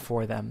transfigured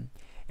before them,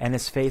 and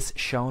his face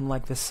shone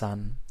like the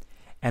sun,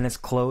 and his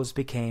clothes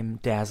became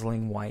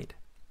dazzling white.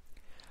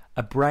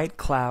 A bright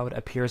cloud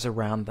appears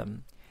around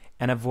them,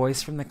 and a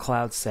voice from the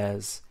cloud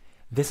says,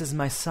 "This is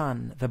my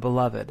Son, the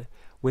Beloved.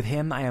 With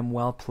him I am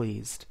well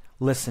pleased.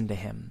 Listen to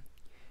him."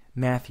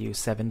 Matthew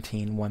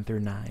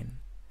 17:1-9.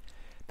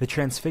 The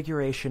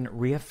Transfiguration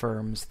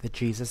reaffirms that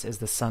Jesus is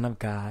the Son of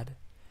God,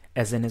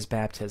 as in his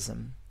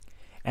baptism,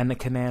 and the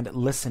command,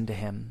 "Listen to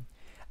him,"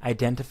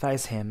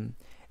 identifies him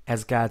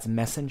as God's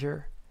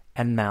messenger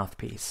and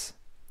mouthpiece.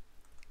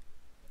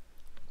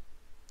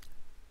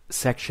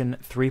 Section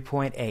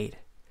 3.8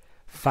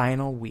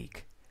 Final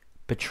Week: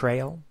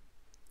 Betrayal,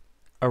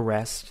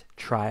 Arrest,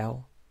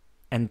 Trial,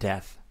 and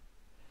Death.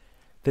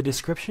 The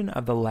description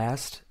of the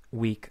last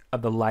week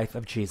of the life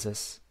of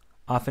Jesus,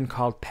 often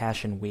called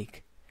Passion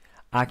Week,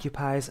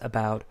 occupies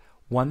about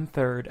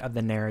 1/3 of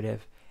the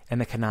narrative in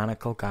the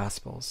canonical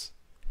Gospels,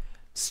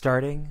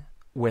 starting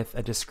with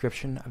a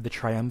description of the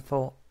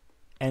triumphal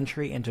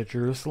entry into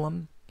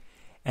Jerusalem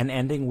and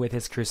ending with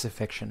his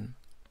crucifixion.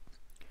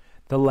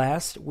 The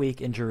last week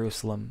in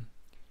Jerusalem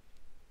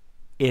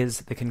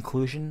is the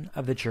conclusion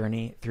of the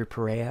journey through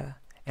Perea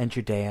and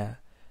Judea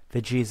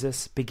that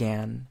Jesus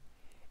began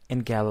in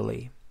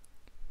Galilee.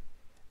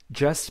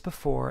 Just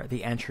before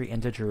the entry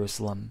into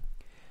Jerusalem,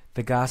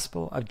 the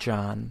Gospel of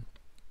John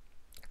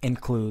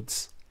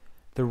includes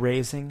the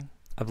raising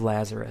of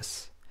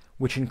Lazarus,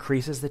 which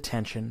increases the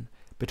tension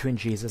between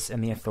Jesus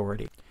and the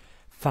authority.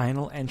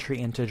 Final entry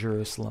into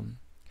Jerusalem.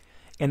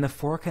 In the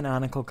four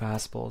canonical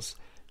Gospels,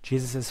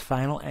 Jesus'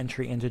 final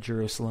entry into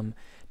Jerusalem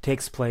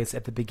takes place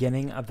at the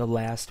beginning of the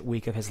last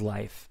week of his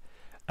life,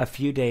 a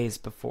few days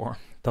before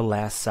the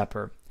Last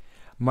Supper,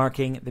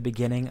 marking the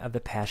beginning of the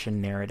Passion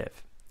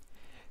narrative.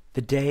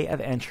 The day of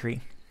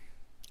entry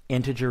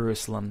into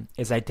Jerusalem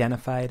is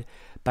identified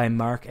by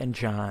Mark and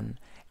John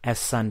as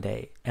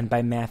Sunday and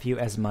by Matthew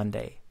as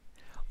Monday.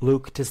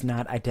 Luke does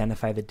not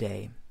identify the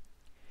day.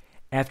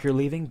 After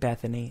leaving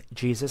Bethany,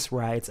 Jesus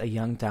rides a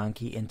young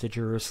donkey into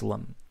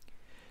Jerusalem.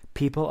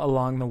 People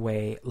along the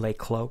way lay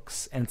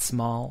cloaks and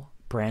small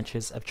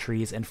branches of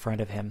trees in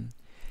front of him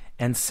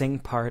and sing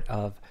part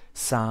of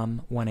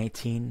Psalm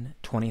 118,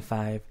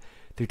 25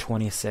 through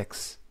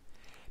 26.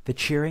 The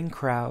cheering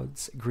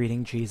crowds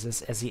greeting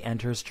Jesus as he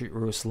enters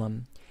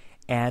Jerusalem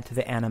add to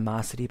the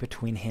animosity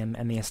between him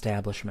and the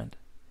establishment.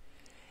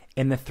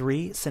 In the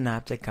three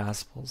synoptic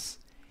Gospels,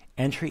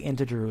 entry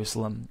into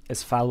Jerusalem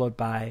is followed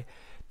by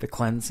the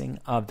cleansing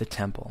of the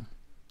temple,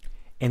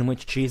 in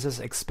which Jesus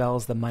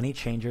expels the money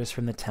changers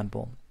from the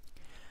temple,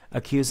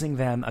 accusing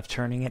them of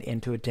turning it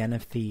into a den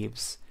of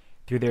thieves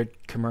through their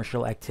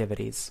commercial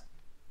activities.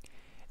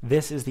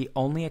 This is the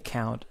only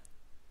account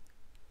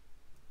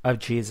of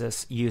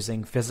Jesus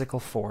using physical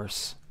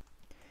force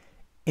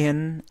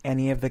in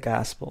any of the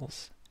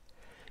Gospels.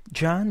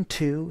 John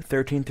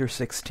 2:13 through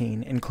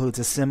 16 includes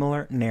a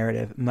similar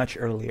narrative much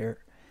earlier,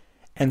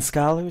 and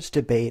scholars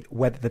debate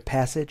whether the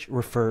passage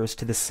refers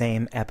to the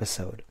same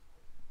episode.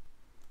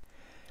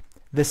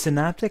 The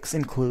synoptics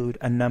include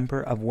a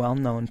number of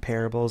well-known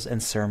parables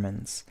and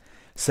sermons,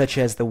 such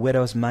as the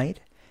widow's mite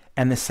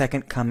and the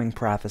second coming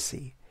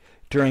prophecy,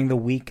 during the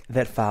week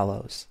that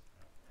follows.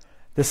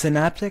 The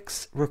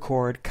synoptics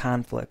record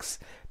conflicts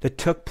that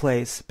took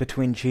place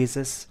between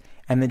Jesus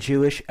and the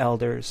Jewish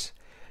elders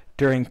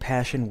during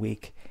Passion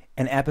Week,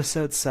 and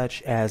episodes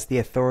such as the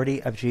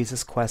authority of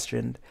Jesus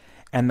questioned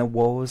and the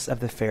woes of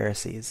the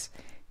Pharisees,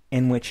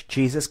 in which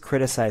Jesus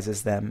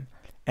criticizes them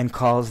and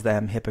calls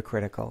them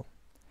hypocritical.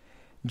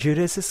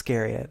 Judas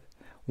Iscariot,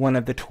 one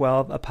of the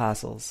 12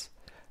 apostles,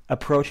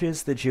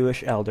 approaches the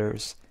Jewish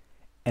elders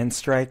and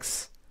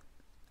strikes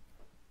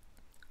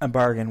a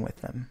bargain with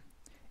them,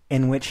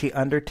 in which he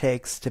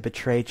undertakes to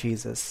betray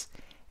Jesus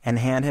and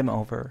hand him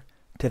over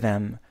to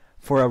them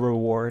for a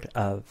reward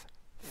of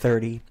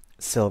 30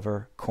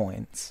 silver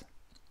coins.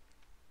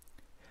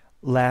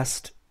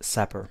 Last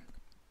Supper.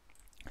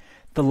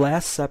 The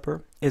Last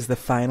Supper is the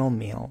final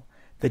meal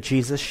that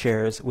Jesus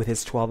shares with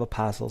his 12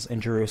 apostles in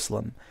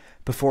Jerusalem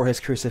before his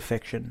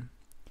crucifixion.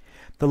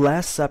 The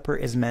Last Supper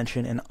is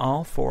mentioned in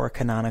all four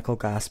canonical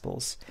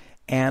Gospels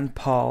and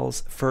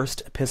Paul's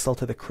first epistle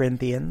to the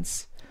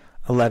Corinthians,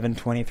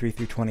 11:23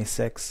 through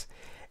 26,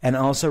 and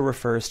also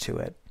refers to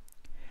it.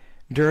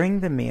 During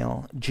the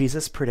meal,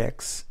 Jesus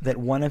predicts that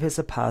one of his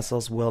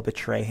apostles will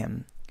betray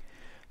him.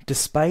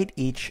 Despite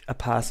each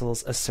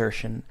apostle's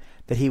assertion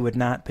that he would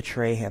not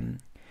betray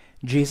him,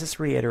 Jesus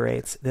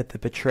reiterates that the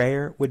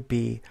betrayer would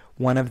be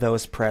one of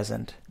those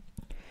present.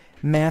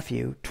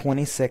 Matthew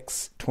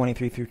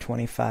 26:23 through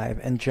 25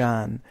 and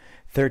John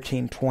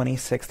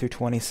 13:26 through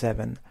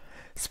 27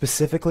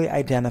 specifically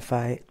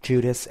identify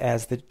Judas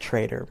as the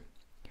traitor.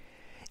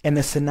 In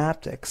the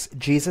synoptics,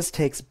 Jesus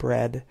takes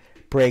bread,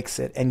 breaks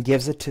it, and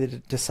gives it to the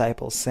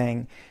disciples,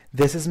 saying,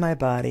 "This is my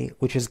body,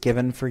 which is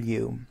given for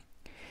you."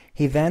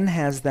 He then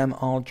has them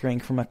all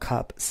drink from a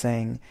cup,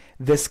 saying,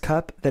 "This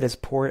cup that is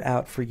poured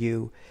out for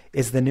you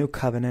is the new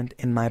covenant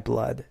in my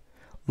blood."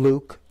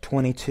 Luke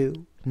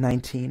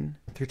 22:19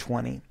 through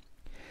 20.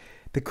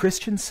 The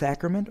Christian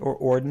sacrament or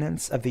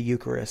ordinance of the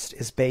Eucharist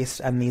is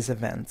based on these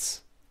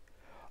events.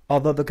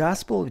 Although the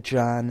Gospel of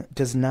John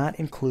does not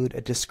include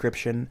a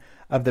description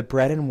of the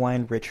bread and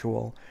wine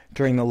ritual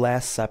during the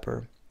Last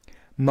Supper,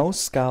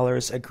 most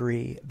scholars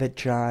agree that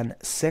John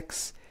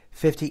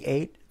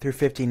 6:58 through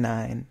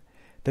 59,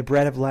 the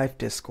Bread of Life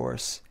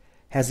discourse,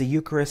 has a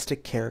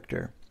Eucharistic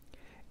character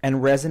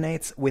and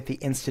resonates with the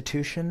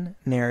institution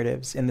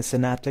narratives in the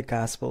Synoptic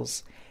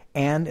Gospels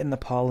and in the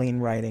Pauline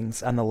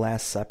writings on the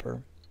Last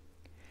Supper.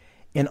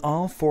 In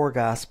all four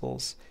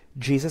Gospels,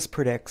 Jesus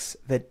predicts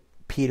that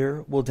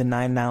Peter will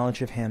deny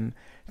knowledge of him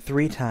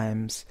 3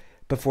 times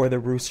before the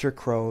rooster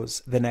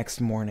crows the next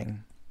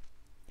morning.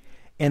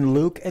 In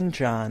Luke and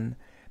John,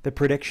 the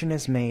prediction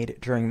is made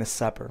during the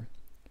supper.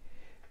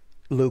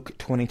 Luke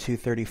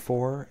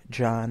 22:34,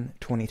 John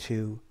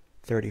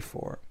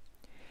 22:34.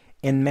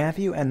 In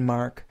Matthew and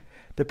Mark,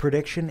 the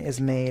prediction is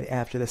made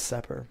after the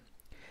supper,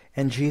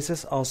 and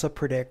Jesus also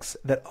predicts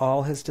that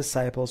all his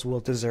disciples will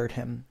desert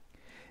him.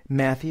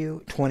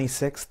 Matthew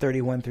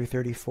 26:31 through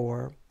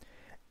 34,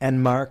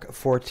 and Mark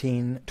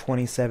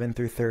 14:27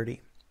 through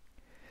 30.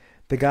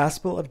 The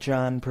Gospel of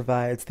John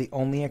provides the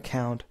only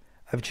account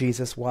of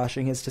Jesus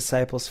washing his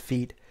disciples'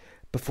 feet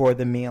before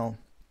the meal.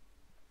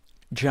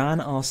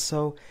 John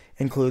also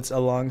includes a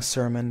long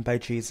sermon by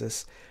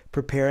Jesus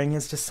preparing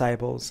his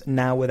disciples,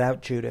 now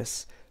without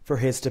Judas, for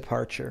his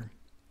departure.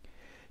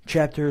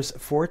 Chapters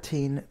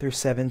 14 through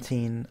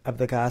 17 of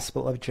the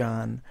Gospel of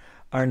John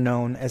are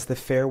known as the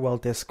Farewell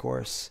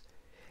Discourse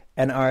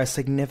and are a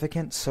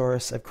significant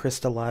source of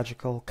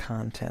Christological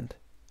content.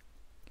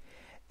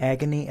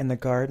 Agony in the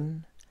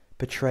garden,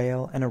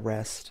 betrayal and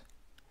arrest.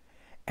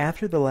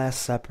 After the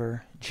Last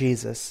Supper,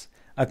 Jesus,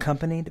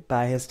 accompanied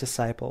by his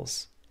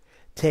disciples,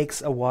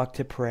 takes a walk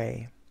to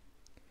pray.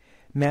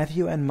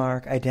 Matthew and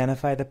Mark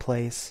identify the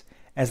place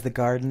as the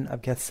Garden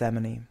of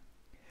Gethsemane,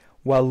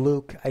 while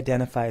Luke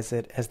identifies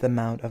it as the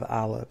Mount of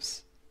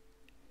Olives.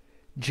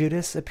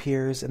 Judas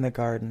appears in the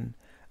garden,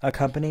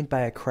 accompanied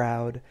by a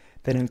crowd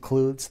that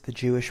includes the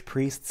Jewish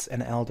priests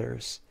and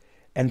elders,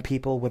 and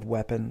people with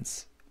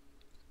weapons.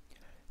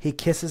 He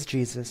kisses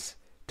Jesus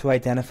to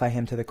identify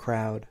him to the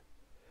crowd,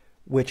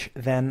 which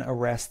then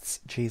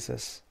arrests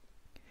Jesus.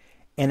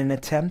 In an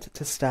attempt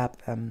to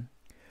stop them,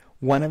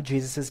 one of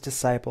Jesus'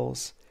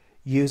 disciples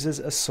uses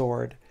a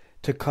sword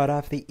to cut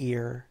off the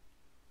ear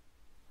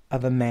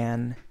of a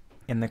man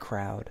in the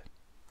crowd.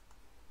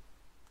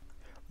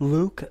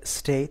 Luke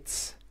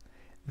states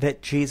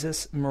that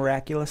Jesus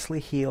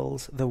miraculously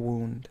heals the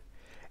wound,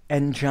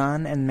 and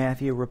John and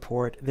Matthew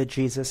report that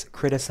Jesus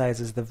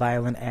criticizes the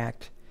violent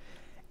act,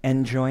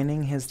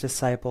 enjoining his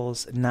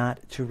disciples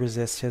not to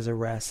resist his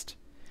arrest.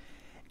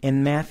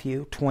 In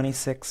Matthew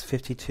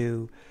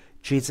 26:52,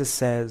 Jesus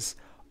says,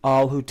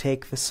 "All who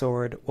take the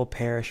sword will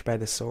perish by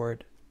the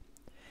sword."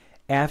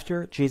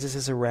 After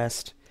Jesus'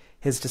 arrest,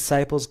 his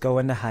disciples go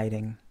into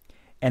hiding,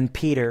 and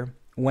Peter,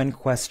 when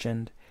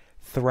questioned,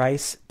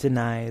 thrice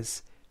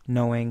denies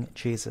knowing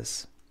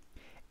Jesus.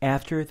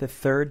 After the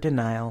third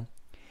denial,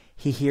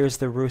 he hears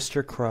the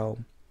rooster crow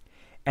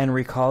and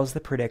recalls the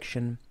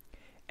prediction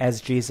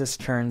as Jesus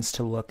turns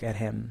to look at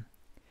him.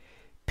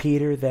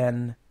 Peter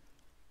then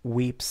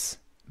weeps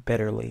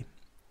bitterly.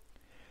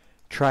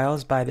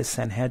 Trials by the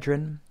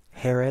Sanhedrin,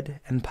 Herod,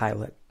 and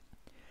Pilate.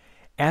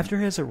 After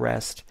his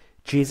arrest,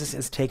 Jesus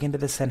is taken to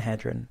the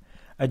Sanhedrin,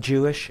 a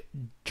Jewish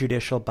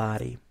judicial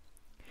body.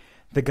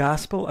 The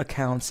Gospel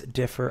accounts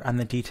differ on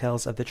the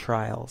details of the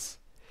trials.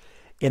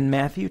 In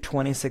Matthew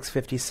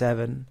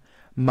 26:57,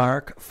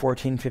 Mark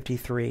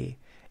 14:53,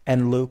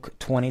 and Luke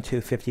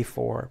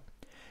 22:54,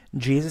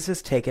 Jesus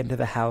is taken to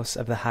the house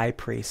of the high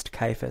priest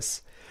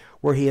Caiaphas,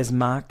 where he is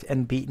mocked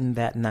and beaten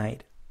that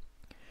night.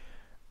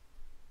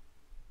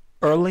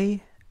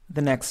 Early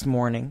the next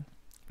morning,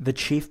 the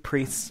chief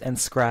priests and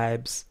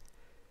scribes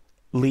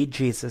lead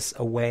Jesus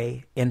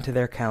away into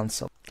their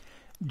council.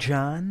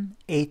 John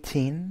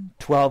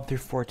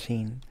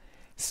 18:12-14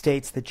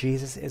 states that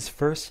Jesus is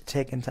first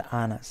taken to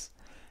Annas,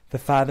 the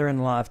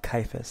father-in-law of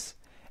Caiaphas,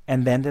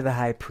 and then to the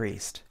high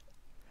priest.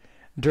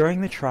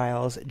 During the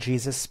trials,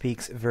 Jesus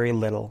speaks very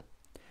little,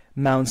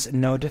 mounts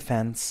no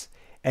defense,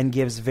 and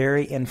gives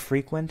very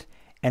infrequent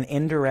and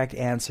indirect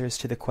answers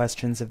to the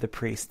questions of the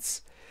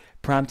priests,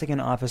 prompting an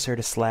officer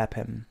to slap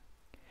him.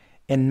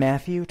 In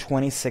Matthew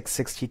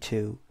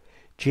 26:62,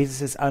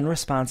 Jesus'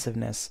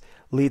 unresponsiveness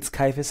leads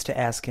Caiaphas to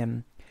ask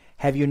him,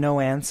 "Have you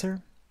no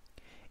answer?"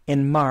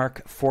 In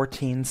Mark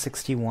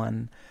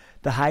 14:61,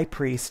 the high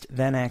priest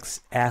then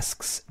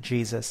asks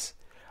Jesus,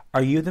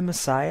 "Are you the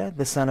Messiah,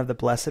 the Son of the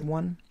Blessed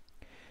One?"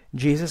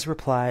 Jesus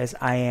replies,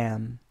 "I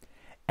am,"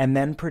 and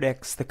then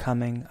predicts the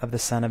coming of the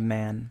Son of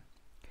Man.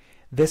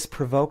 This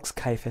provokes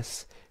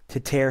Caiaphas to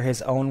tear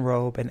his own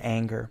robe in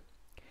anger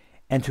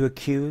and to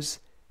accuse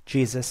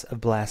Jesus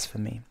of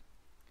blasphemy.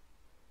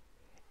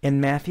 In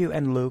Matthew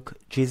and Luke,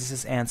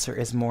 Jesus' answer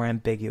is more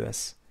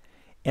ambiguous.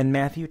 In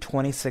Matthew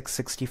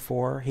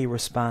 26:64, he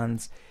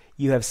responds,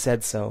 "You have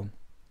said so."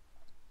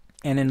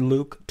 And in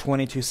Luke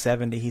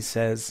 22:70, he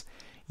says,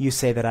 "You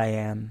say that I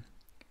am."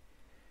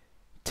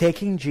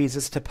 Taking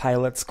Jesus to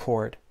Pilate's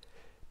court,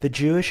 the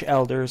Jewish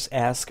elders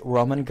ask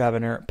Roman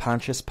governor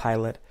Pontius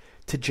Pilate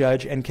to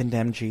judge and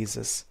condemn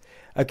Jesus,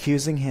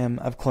 accusing him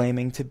of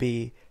claiming to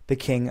be the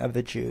king of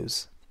the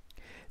Jews.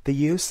 The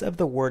use of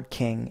the word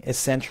king is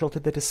central to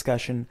the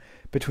discussion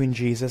between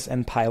Jesus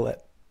and Pilate.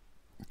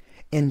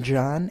 In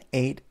John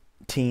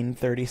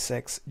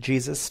 18:36,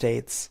 Jesus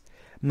states,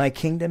 "My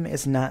kingdom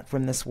is not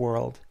from this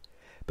world,"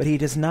 but he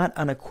does not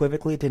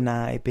unequivocally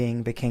deny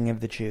being the king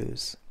of the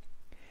Jews.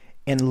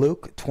 In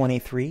Luke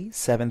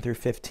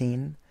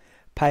 23:7-15,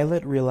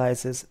 Pilate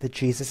realizes that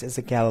Jesus is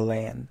a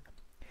Galilean,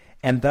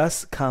 and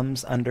thus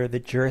comes under the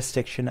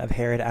jurisdiction of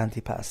Herod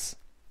Antipas.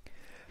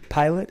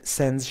 Pilate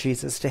sends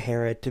Jesus to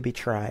Herod to be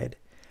tried,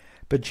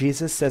 but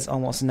Jesus says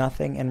almost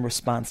nothing in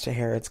response to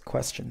Herod's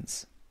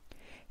questions.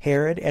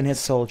 Herod and his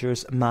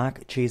soldiers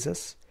mock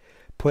Jesus,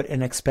 put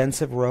an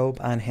expensive robe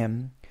on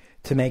him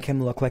to make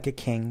him look like a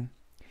king,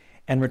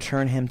 and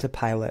return him to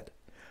Pilate,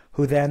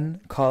 who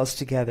then calls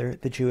together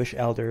the Jewish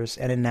elders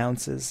and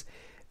announces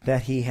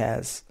that he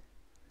has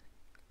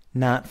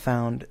not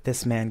found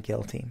this man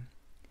guilty.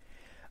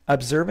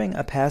 Observing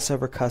a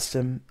Passover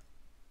custom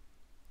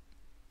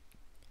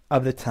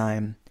of the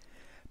time,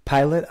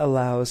 Pilate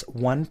allows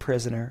one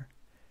prisoner,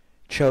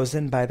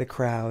 chosen by the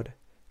crowd,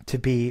 to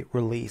be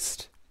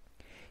released.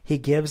 He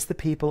gives the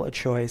people a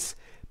choice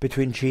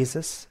between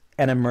Jesus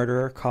and a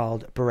murderer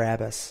called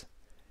Barabbas.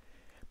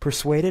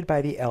 Persuaded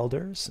by the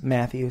elders,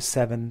 Matthew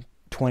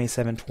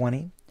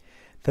 7:27-20,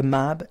 the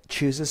mob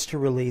chooses to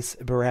release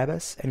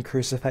Barabbas and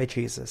crucify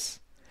Jesus.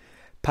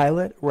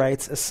 Pilate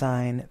writes a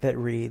sign that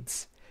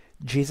reads,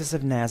 "Jesus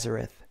of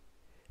Nazareth,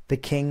 the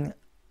King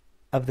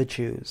of the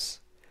Jews,"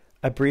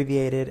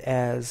 abbreviated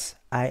as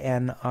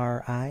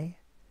INRI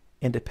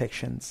in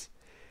depictions,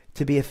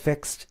 to be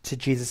affixed to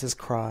Jesus'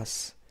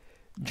 cross,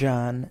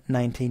 John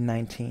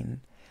 19:19,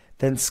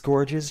 then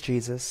scourges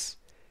Jesus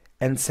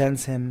and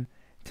sends him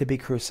to be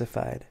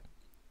crucified.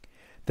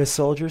 The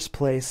soldiers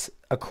place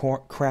a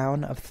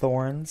crown of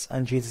thorns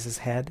on Jesus'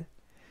 head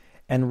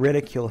and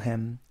ridicule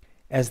him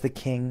as the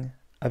King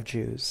of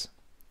Jews.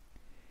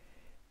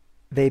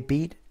 They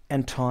beat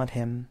and taunt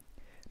him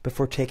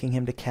before taking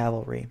him to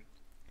Calvary,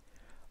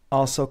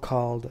 also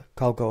called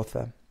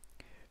Golgotha,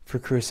 for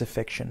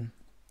crucifixion.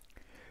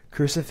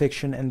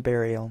 Crucifixion and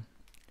burial.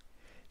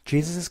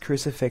 Jesus'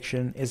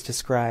 crucifixion is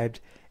described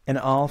in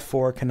all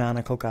four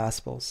canonical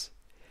Gospels.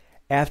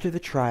 After the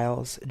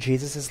trials,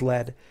 Jesus is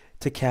led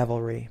to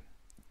Calvary,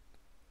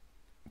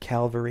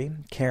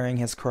 carrying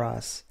his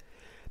cross.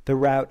 The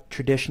route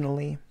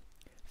traditionally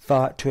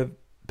thought to have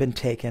been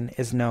taken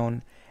is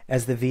known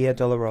as the Via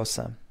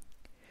Dolorosa.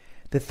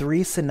 The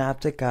three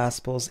synoptic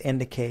Gospels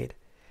indicate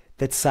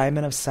that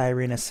Simon of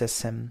Cyrene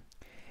assists him,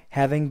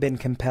 having been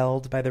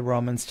compelled by the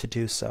Romans to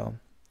do so.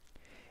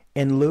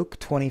 In Luke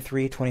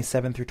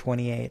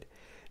 23:27-28,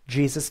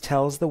 Jesus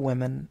tells the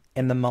women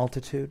in the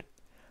multitude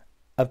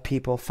of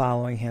people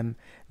following him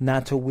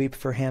not to weep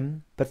for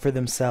him, but for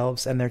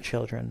themselves and their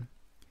children.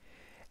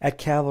 At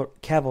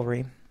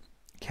Calvary,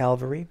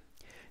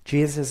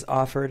 Jesus is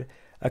offered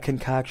a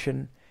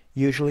concoction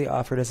usually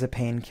offered as a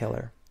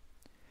painkiller.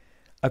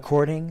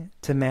 According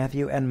to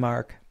Matthew and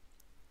Mark,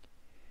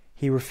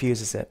 he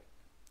refuses it.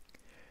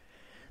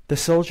 The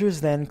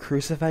soldiers then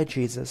crucify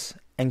Jesus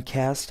and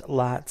cast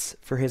lots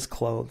for his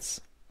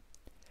clothes.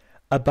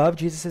 Above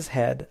Jesus'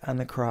 head on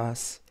the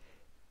cross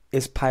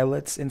is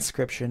Pilate's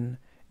inscription,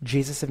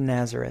 "Jesus of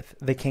Nazareth,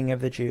 the King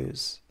of the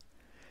Jews."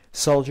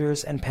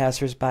 Soldiers and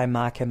passers-by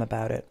mock him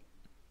about it.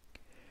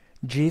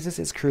 Jesus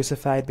is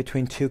crucified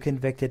between two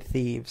convicted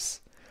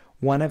thieves,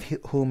 one of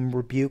whom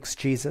rebukes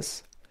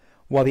Jesus,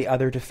 while the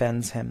other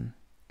defends him.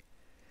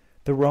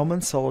 The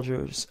Roman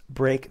soldiers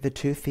break the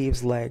two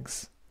thieves'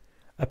 legs,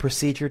 a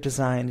procedure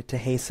designed to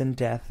hasten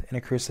death in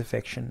a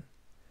crucifixion.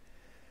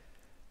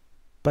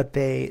 But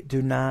they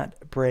do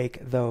not break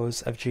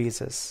those of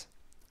Jesus,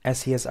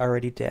 as he is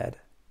already dead.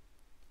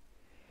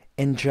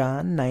 In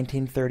John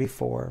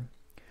 19:34,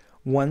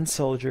 one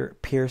soldier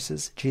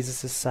pierces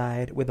Jesus'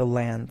 side with a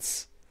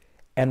lance,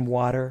 and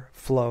water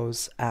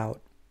flows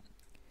out.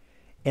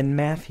 In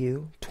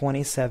Matthew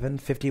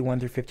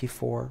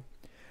 27:51-54,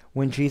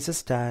 when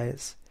Jesus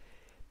dies,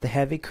 the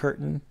heavy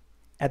curtain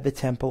at the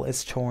temple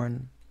is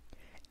torn,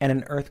 and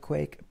an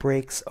earthquake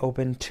breaks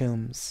open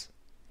tombs.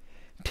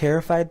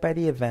 Terrified by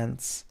the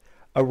events,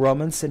 a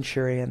Roman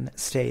centurion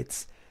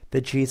states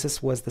that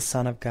Jesus was the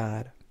Son of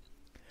God.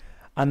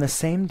 On the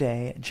same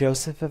day,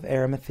 Joseph of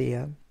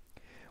Arimathea,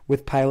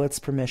 with Pilate's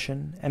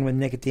permission and with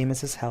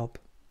Nicodemus' help,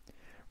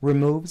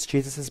 removes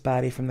Jesus'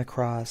 body from the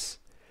cross,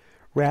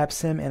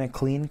 wraps him in a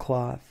clean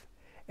cloth,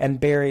 and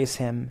buries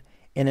him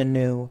in a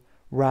new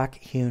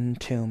rock-hewn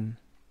tomb.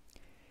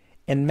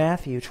 In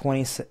Matthew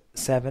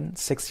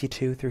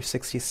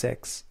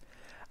 27:62-66,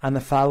 on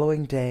the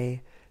following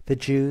day, the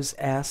Jews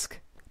ask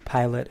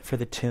Pilate for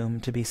the tomb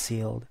to be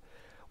sealed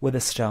with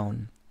a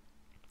stone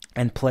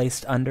and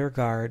placed under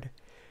guard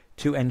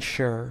to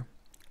ensure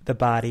the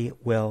body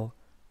will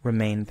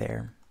remain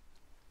there.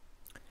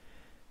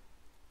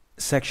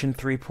 Section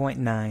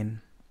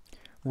 3.9,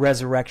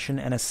 Resurrection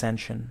and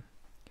Ascension.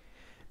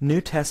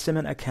 New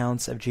Testament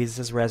accounts of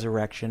Jesus'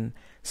 resurrection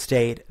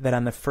state that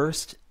on the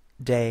first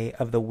day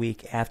of the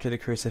week after the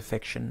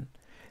crucifixion,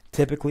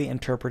 typically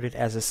interpreted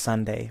as a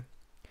Sunday,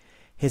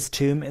 his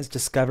tomb is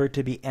discovered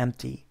to be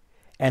empty,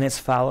 and his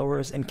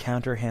followers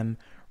encounter him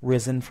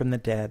risen from the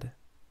dead.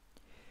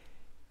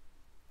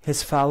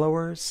 His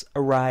followers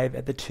arrive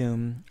at the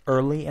tomb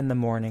early in the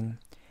morning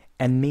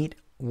and meet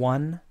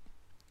one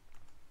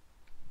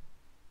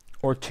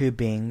or two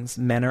beings,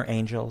 men or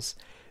angels,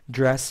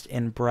 dressed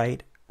in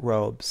bright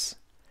robes.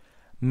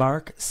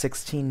 Mark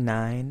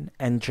 16:9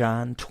 and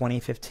John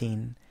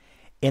 20:15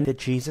 in that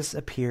Jesus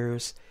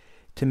appears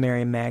to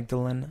Mary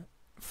Magdalene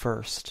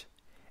first,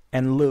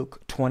 and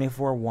Luke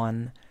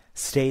 24:1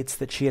 states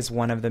that she is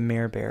one of the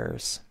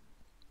myrrh-bearers.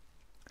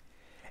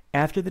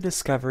 After the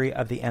discovery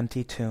of the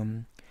empty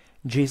tomb,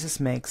 Jesus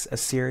makes a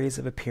series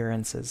of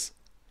appearances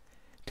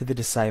to the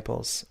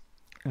disciples.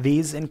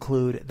 These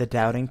include the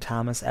Doubting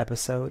Thomas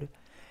episode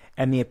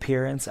and the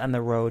appearance on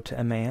the road to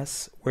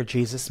Emmaus, where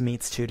Jesus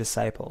meets two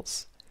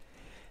disciples.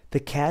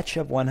 The catch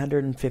of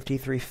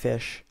 153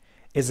 fish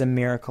is a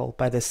miracle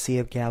by the Sea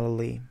of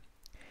Galilee,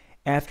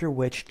 after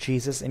which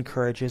Jesus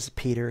encourages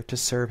Peter to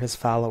serve his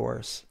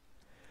followers.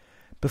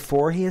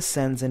 Before he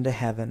ascends into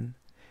heaven,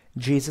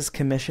 Jesus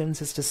commissions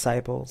his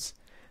disciples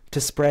to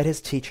spread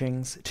his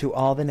teachings to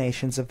all the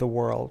nations of the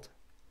world.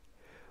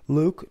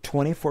 Luke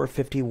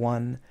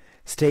 24:51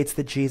 states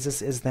that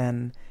Jesus is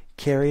then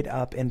carried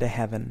up into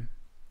heaven.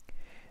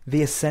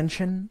 The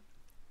ascension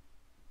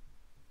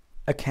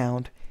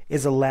account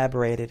is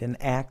elaborated in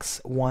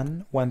Acts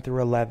 1:1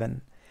 through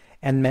 11,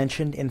 and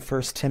mentioned in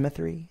 1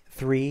 Timothy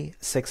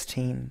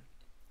 3:16.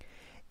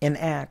 In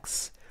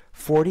Acts,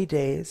 40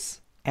 days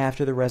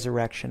after the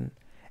resurrection,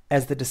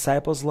 as the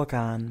disciples look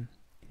on,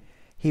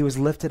 he was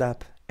lifted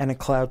up, and a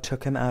cloud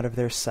took him out of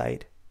their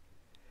sight.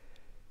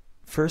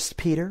 1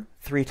 Peter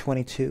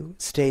 3:22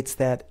 states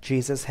that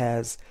Jesus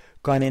has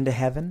gone into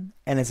heaven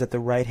and is at the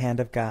right hand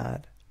of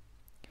God.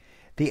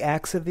 The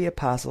Acts of the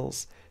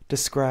Apostles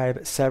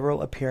describe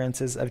several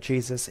appearances of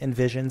Jesus in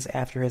visions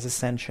after his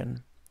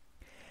ascension.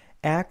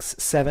 Acts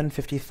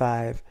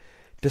 7:55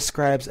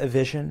 describes a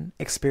vision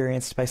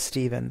experienced by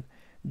Stephen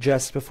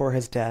just before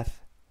his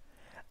death.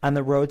 On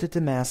the road to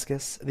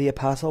Damascus, the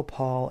Apostle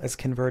Paul is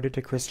converted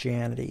to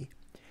Christianity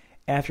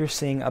after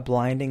seeing a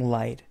blinding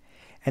light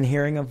and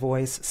hearing a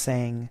voice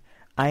saying,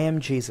 "I am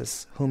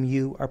Jesus, whom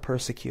you are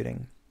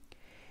persecuting."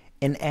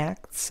 In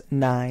Acts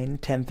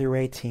 9:10 through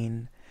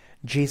 18,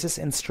 Jesus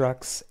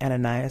instructs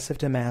Ananias of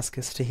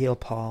Damascus to heal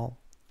Paul.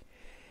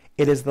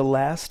 It is the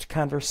last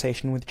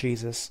conversation with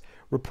Jesus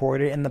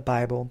reported in the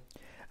Bible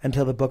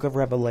until the book of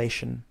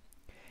Revelation,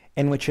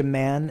 in which a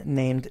man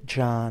named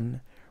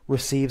John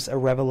receives a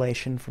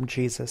revelation from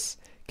Jesus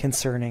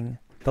concerning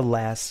the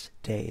last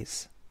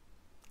days.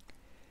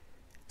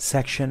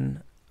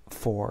 Section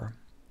 4.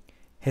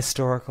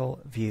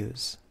 Historical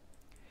Views.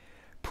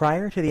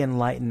 Prior to the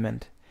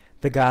Enlightenment,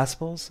 the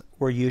Gospels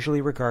were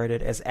usually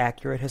regarded as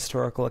accurate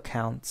historical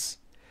accounts,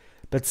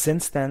 but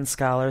since then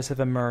scholars have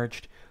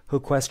emerged who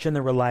question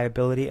the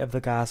reliability of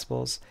the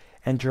Gospels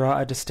and draw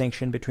a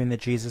distinction between the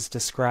Jesus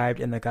described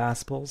in the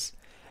Gospels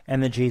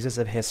and the Jesus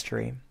of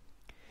history.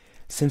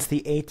 Since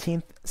the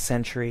 18th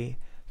century,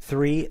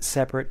 3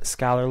 separate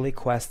scholarly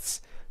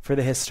quests for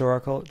the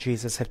historical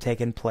Jesus have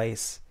taken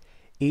place,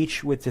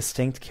 each with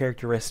distinct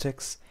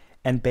characteristics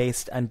and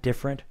based on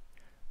different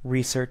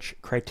research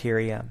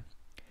criteria,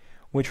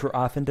 which were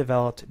often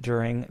developed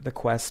during the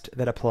quest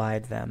that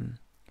applied them.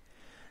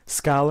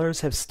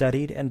 Scholars have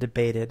studied and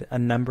debated a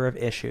number of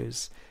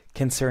issues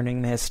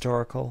concerning the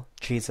historical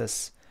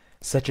Jesus,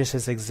 such as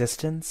his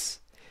existence,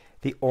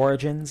 the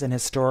origins and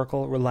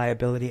historical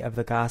reliability of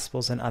the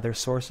Gospels and other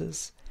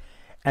sources,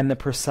 and the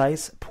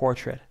precise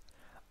portrait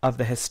of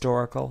the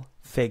historical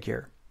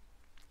figure.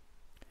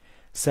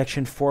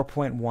 Section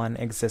 4.1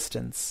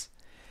 Existence.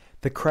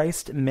 The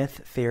Christ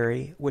myth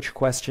theory, which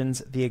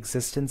questions the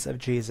existence of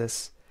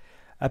Jesus,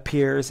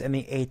 appears in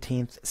the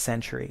 18th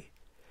century.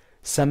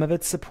 Some of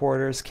its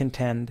supporters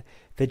contend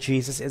that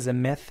Jesus is a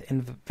myth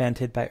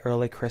invented by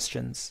early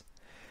Christians.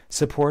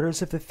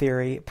 Supporters of the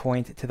theory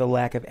point to the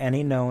lack of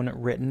any known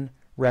written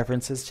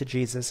references to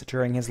Jesus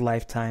during his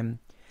lifetime,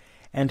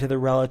 and to the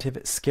relative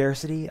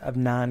scarcity of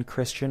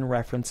non-Christian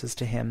references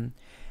to him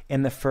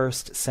in the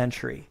 1st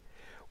century,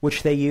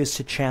 which they use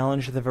to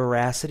challenge the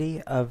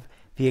veracity of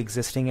the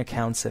existing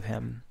accounts of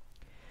him.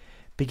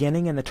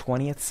 Beginning in the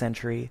 20th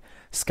century,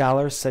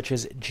 scholars such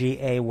as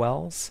G.A.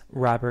 Wells,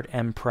 Robert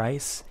M.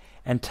 Price,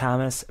 and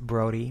Thomas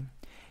Brodie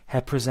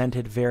have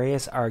presented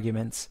various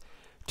arguments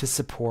to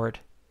support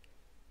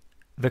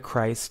the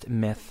Christ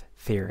myth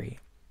theory.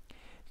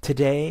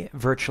 Today,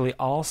 virtually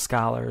all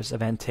scholars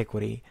of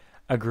antiquity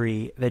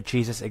agree that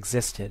Jesus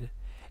existed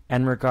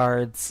and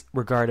regard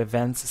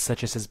events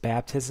such as his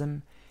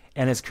baptism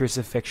and his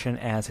crucifixion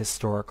as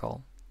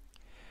historical.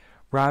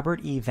 Robert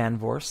E. Van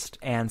Voorst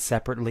and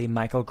separately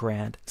Michael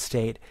Grant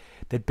state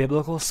that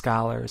biblical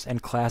scholars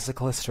and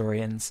classical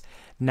historians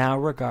now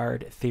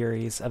regard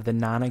theories of the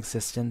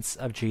non-existence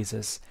of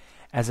Jesus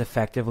as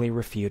effectively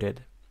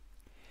refuted.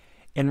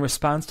 In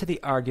response to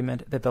the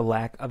argument that the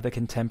lack of the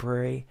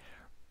contemporary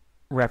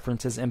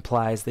references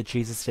implies that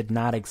Jesus did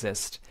not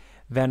exist,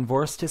 Van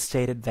Voorst has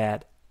stated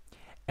that,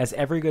 as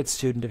every good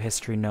student of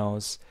history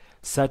knows,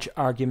 such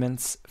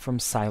arguments from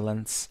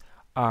silence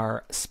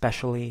are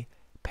specially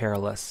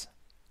perilous.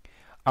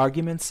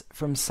 Arguments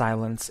from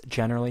silence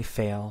generally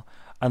fail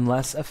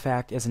unless a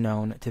fact is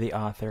known to the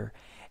author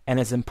and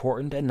is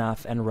important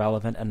enough and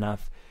relevant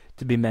enough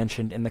to be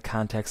mentioned in the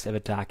context of a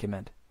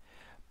document.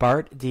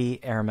 Bart D.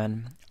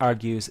 Ehrman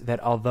argues that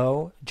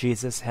although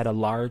Jesus had a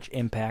large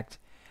impact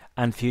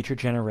on future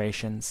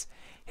generations,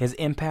 his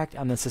impact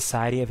on the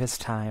society of his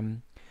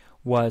time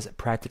was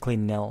practically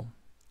nil.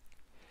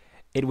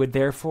 It would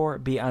therefore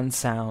be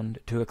unsound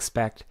to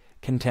expect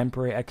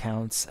contemporary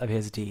accounts of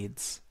his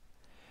deeds.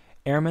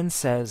 Ehrman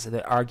says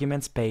that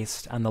arguments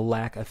based on the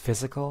lack of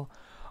physical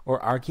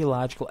or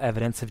archaeological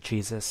evidence of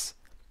Jesus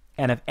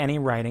and of any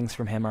writings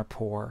from him are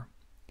poor,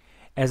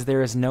 as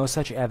there is no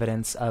such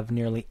evidence of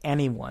nearly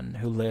anyone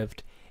who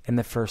lived in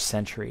the 1st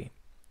century.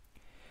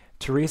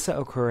 Teresa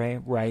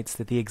Okure writes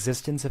that the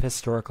existence of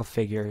historical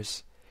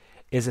figures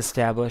is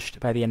established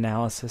by the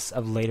analysis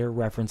of later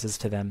references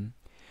to them,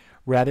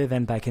 rather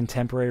than by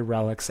contemporary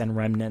relics and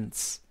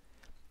remnants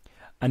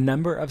A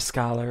number of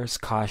scholars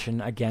caution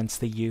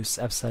against the use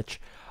of such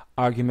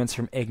arguments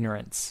from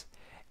ignorance,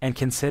 and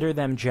consider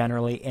them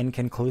generally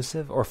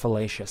inconclusive or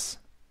fallacious.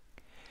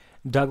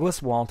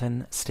 Douglas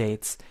Walton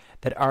states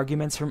that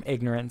arguments from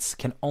ignorance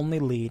can only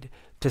lead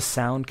to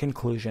sound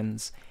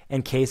conclusions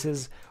in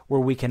cases where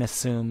we can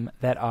assume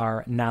that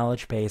our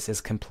knowledge base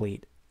is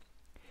complete.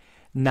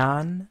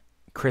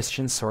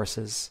 Non-Christian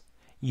sources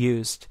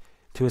used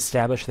to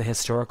establish the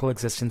historical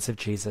existence of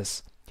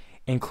Jesus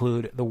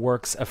include the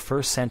works of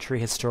first-century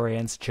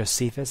historians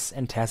Josephus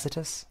and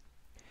Tacitus.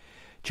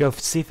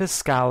 Josephus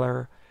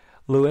scholar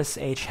Louis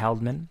H.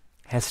 Heldman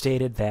has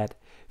stated that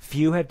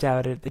few have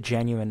doubted the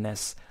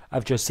genuineness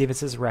of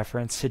Josephus's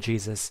reference to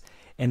Jesus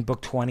in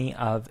Book 20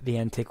 of the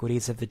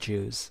Antiquities of the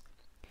Jews,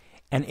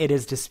 and it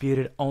is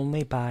disputed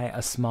only by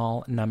a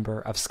small number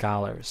of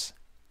scholars.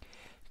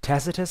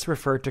 Tacitus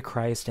referred to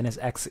Christ in his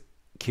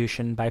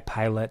execution by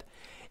Pilate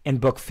in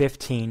Book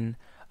 15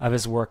 of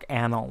his work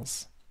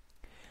Annals.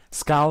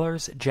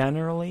 Scholars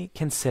generally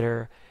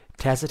consider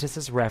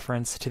Tacitus's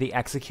reference to the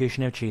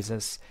execution of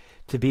Jesus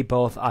to be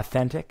both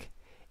authentic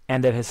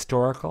and of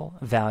historical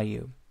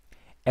value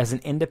as an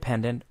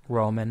independent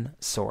Roman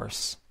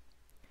source.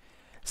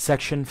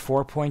 Section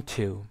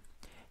 4.2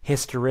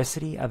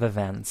 Historicity of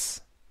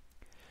Events.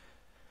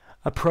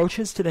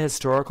 Approaches to the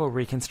historical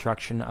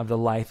reconstruction of the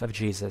life of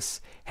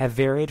Jesus have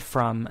varied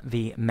from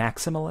the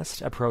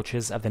maximalist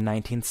approaches of the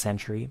 19th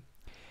century,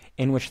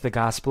 in which the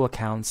gospel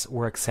accounts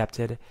were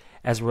accepted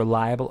as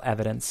reliable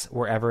evidence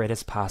wherever it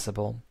is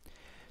possible,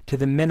 to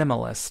the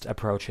minimalist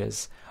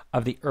approaches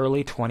of the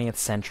early 20th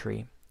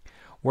century,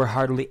 where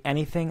hardly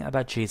anything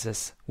about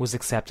Jesus was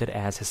accepted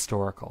as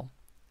historical.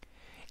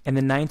 In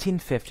the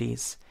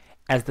 1950s,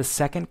 as the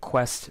second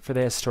quest for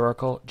the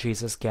historical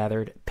Jesus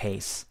gathered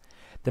pace,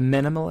 the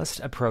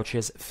minimalist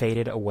approaches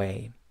faded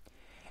away,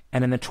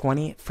 and in the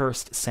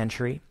 21st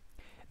century,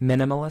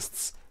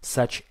 minimalists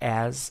such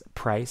as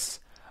Price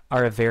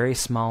are a very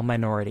small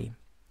minority.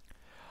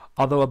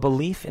 Although a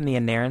belief in the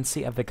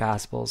inerrancy of the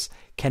Gospels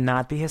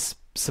cannot be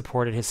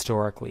supported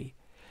historically,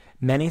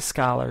 many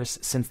scholars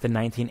since the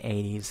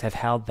 1980s have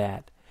held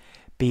that,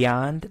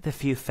 beyond the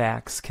few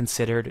facts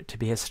considered to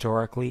be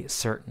historically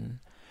certain,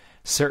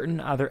 certain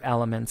other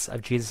elements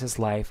of Jesus'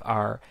 life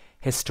are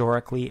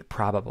historically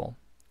probable.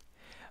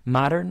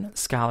 Modern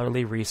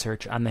scholarly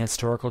research on the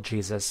historical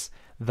Jesus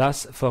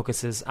thus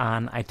focuses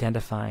on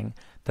identifying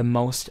the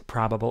most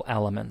probable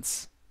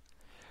elements.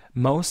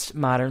 Most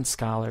modern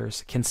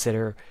scholars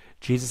consider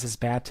Jesus'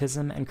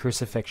 baptism and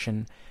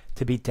crucifixion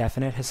to be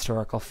definite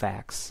historical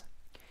facts.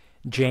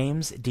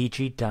 James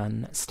D.G.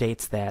 Dunn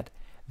states that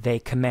they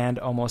command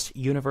almost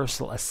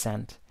universal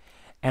assent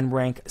and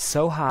rank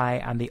so high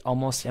on the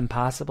almost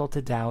impossible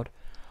to doubt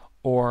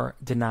or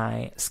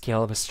deny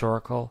scale of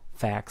historical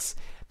facts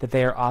that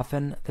they are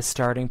often the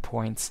starting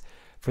points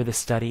for the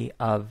study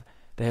of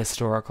the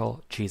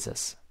historical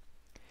Jesus.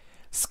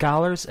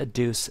 Scholars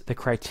adduce the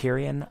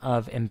criterion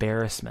of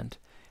embarrassment,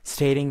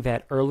 stating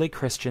that early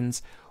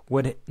Christians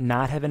would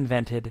not have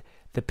invented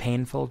the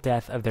painful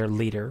death of their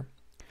leader,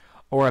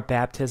 or a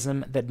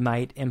baptism that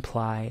might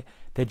imply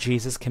that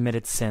Jesus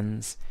committed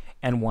sins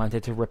and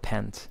wanted to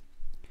repent.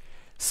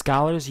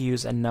 Scholars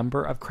use a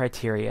number of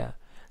criteria,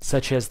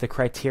 such as the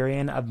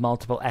criterion of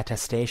multiple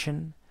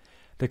attestation,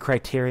 the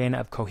criterion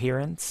of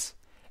coherence,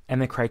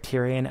 and the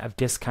criterion of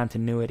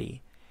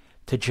discontinuity,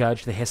 to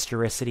judge the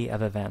historicity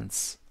of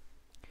events.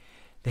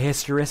 The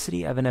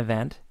historicity of an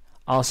event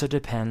also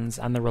depends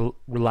on the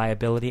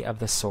reliability of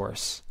the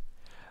source.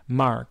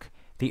 Mark,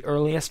 the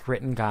earliest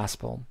written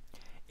gospel,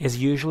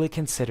 is usually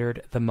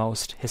considered the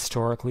most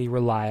historically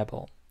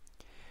reliable.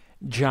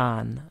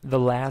 John, the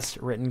last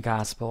written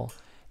gospel,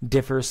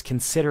 differs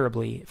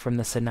considerably from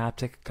the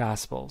synoptic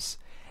gospels,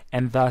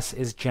 and thus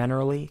is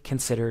generally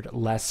considered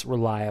less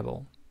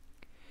reliable.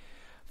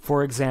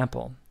 For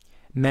example,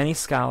 many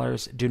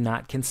scholars do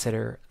not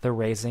consider the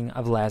raising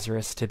of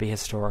Lazarus to be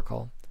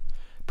historical,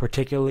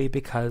 particularly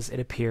because it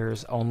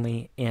appears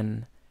only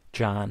in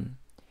John.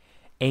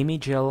 Amy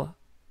Jill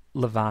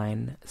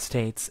Levine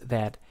states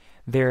that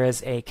there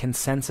is a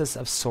consensus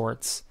of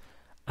sorts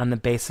on the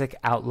basic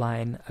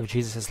outline of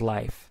Jesus'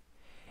 life,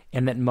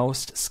 and that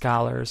most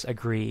scholars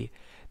agree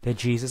that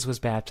Jesus was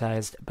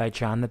baptized by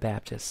John the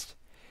Baptist,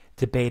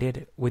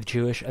 debated with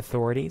Jewish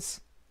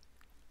authorities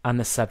on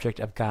the subject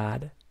of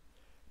God,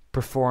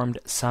 performed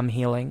some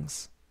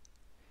healings,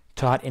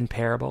 taught in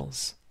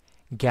parables,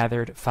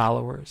 gathered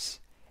followers,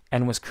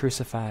 and was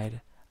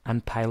crucified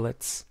on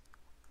Pilate's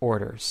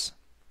orders.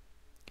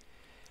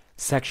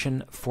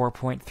 Section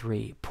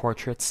 4.3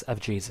 Portraits of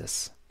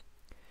Jesus.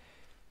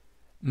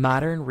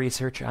 Modern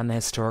research on the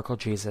historical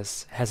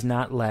Jesus has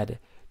not led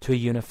to a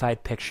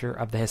unified picture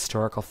of the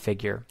historical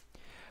figure,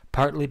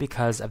 partly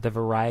because of the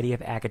variety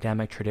of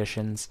academic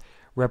traditions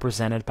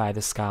represented by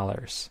the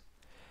scholars.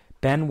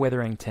 Ben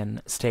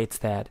Witherington states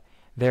that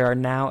there are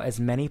now as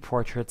many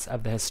portraits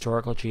of the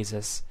historical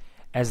Jesus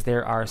as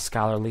there are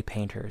scholarly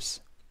painters.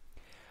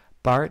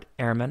 Bart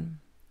Ehrman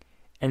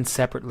and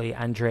separately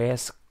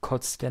Andreas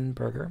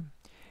Kotzenberger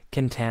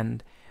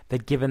contend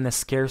that given the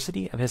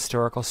scarcity of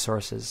historical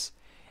sources,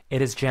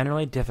 it is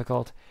generally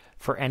difficult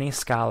for any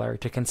scholar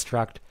to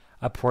construct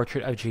a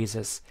portrait of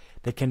Jesus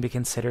that can be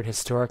considered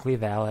historically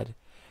valid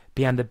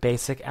beyond the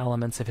basic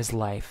elements of his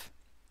life.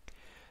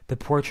 The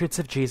portraits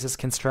of Jesus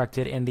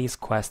constructed in these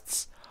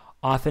quests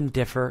often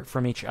differ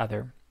from each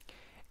other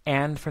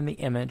and from the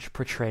image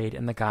portrayed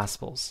in the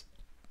Gospels.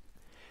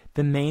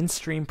 The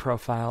mainstream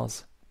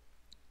profiles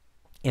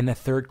in the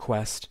third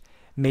quest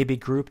may be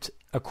grouped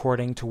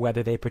according to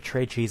whether they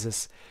portray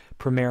Jesus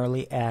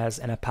primarily as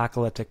an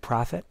apocalyptic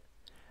prophet,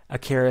 a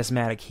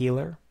charismatic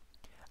healer,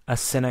 a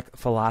cynic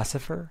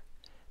philosopher,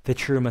 the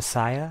true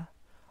Messiah,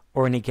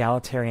 or an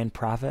egalitarian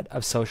prophet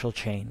of social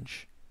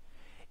change.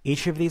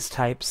 Each of these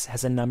types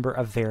has a number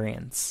of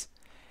variants,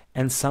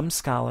 and some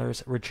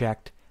scholars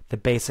reject the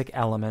basic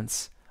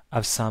elements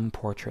of some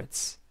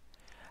portraits.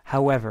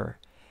 However,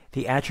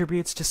 the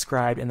attributes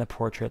described in the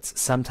portraits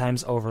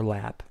sometimes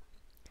overlap,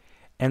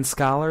 and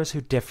scholars who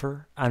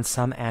differ on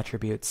some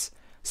attributes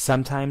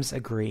sometimes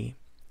agree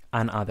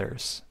on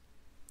others.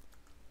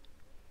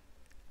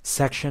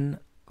 Section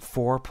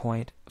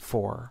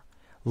 4.4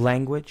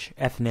 Language,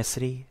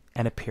 Ethnicity,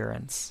 and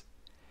Appearance.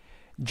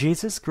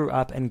 Jesus grew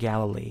up in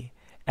Galilee,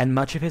 and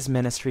much of his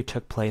ministry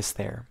took place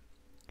there.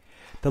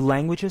 The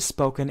languages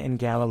spoken in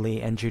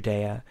Galilee and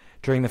Judea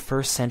during the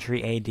 1st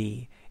century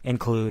A.D.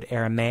 include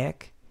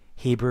Aramaic,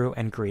 Hebrew,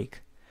 and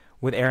Greek,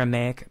 with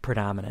Aramaic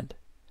predominant.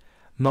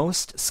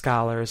 Most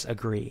scholars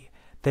agree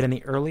that in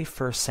the early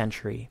 1st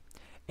century,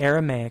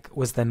 Aramaic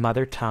was the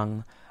mother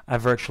tongue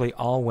of virtually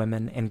all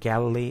women in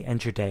Galilee and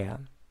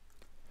Judea.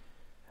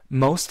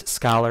 Most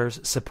scholars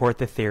support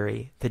the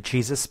theory that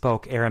Jesus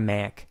spoke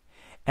Aramaic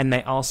and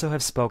may also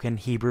have spoken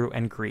Hebrew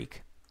and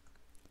Greek.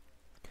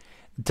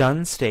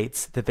 Dunn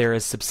states that there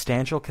is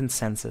substantial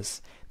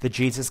consensus that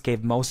Jesus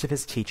gave most of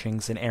his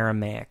teachings in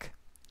Aramaic.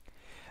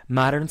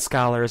 Modern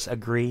scholars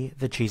agree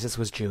that Jesus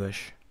was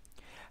Jewish.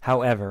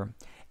 However,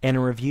 in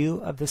a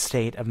review of the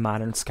state of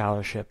modern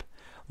scholarship,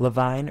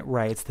 Levine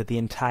writes that the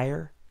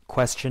entire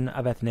question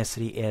of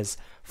ethnicity is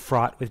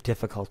fraught with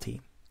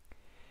difficulty,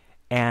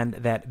 and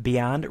that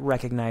beyond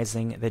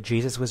recognizing that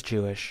Jesus was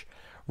Jewish,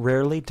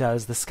 rarely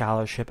does the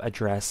scholarship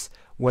address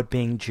what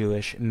being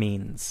Jewish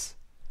means.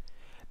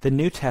 The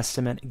New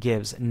Testament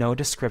gives no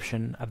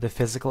description of the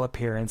physical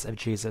appearance of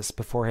Jesus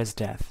before his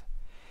death.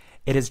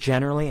 It is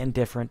generally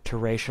indifferent to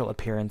racial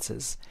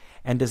appearances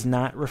and does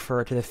not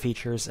refer to the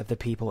features of the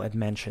people it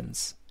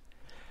mentions.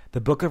 The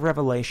book of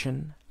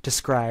Revelation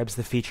describes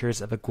the features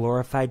of a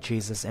glorified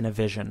Jesus in a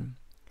vision.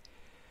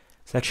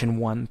 Section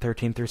 1,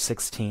 13 through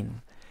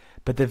 16.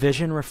 But the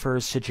vision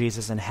refers to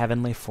Jesus in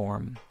heavenly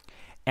form,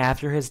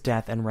 after his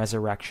death and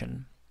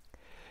resurrection.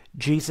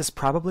 Jesus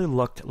probably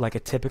looked like a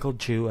typical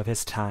Jew of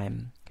his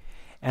time,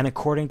 and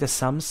according to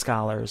some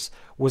scholars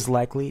was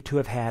likely to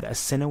have had a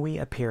sinewy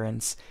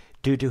appearance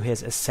due to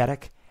his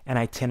ascetic and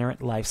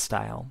itinerant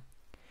lifestyle.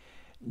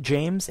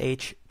 James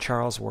H.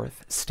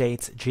 Charlesworth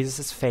states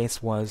Jesus'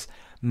 face was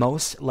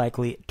most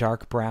likely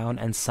dark brown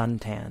and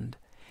suntanned,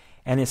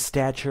 and his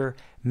stature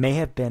may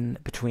have been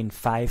between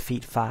 5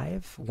 feet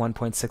 5,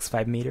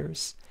 1.65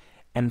 meters,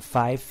 and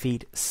 5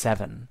 feet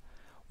 7,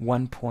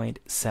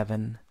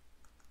 1.7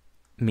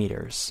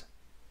 meters.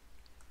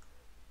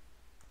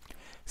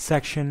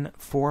 Section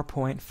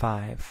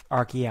 4.5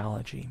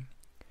 Archaeology.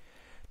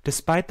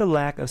 Despite the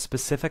lack of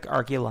specific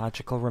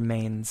archaeological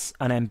remains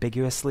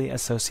unambiguously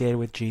associated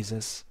with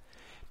Jesus,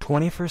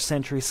 21st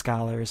century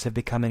scholars have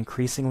become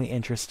increasingly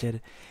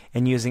interested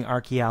in using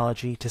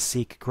archaeology to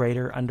seek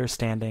greater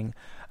understanding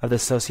of the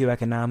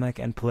socioeconomic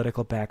and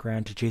political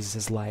background to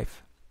Jesus'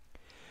 life.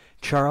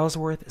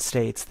 Charlesworth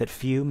states that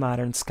few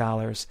modern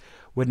scholars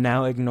would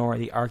now ignore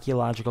the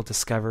archaeological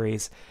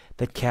discoveries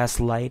that cast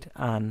light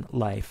on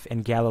life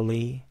in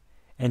Galilee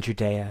and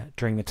Judea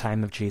during the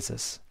time of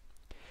Jesus.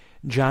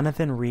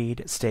 Jonathan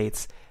Reed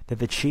states that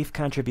the chief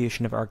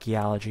contribution of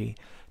archaeology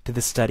to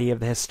the study of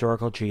the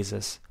historical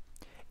Jesus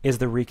is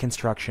the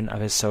reconstruction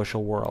of his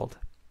social world.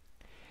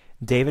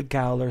 David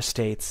Gowler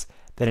states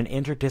that an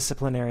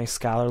interdisciplinary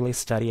scholarly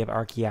study of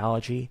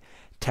archaeology,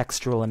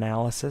 textual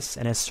analysis,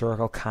 and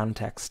historical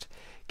context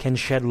can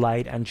shed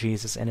light on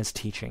Jesus and his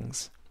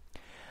teachings.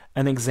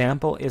 An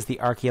example is the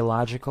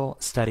archaeological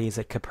studies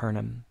at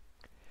Capernaum.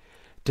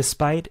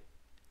 Despite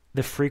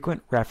the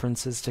frequent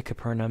references to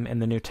Capernaum in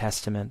the New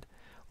Testament,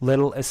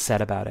 little is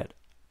said about it.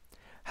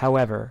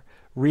 However,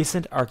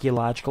 recent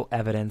archaeological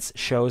evidence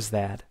shows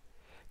that,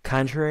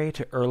 contrary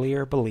to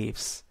earlier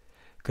beliefs,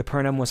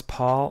 Capernaum was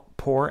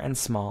poor and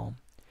small,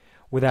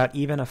 without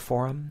even a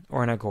forum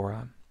or an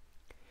agora.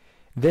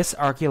 This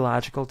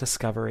archaeological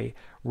discovery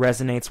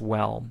resonates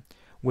well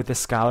with the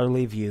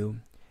scholarly view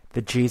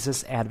that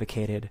Jesus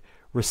advocated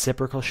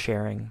reciprocal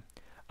sharing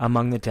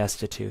among the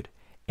destitute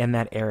in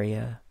that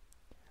area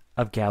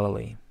of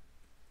Galilee.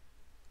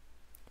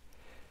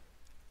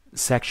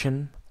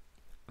 Section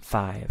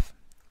 5.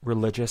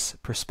 Religious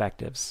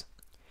Perspectives.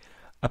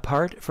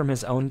 Apart from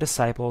his own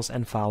disciples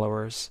and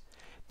followers,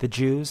 the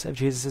Jews of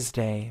Jesus'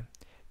 day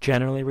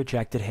generally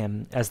rejected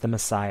him as the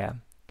Messiah,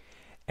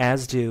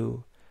 as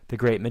do the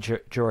great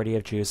majority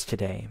of Jews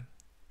today.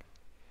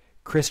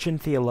 Christian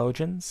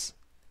theologians,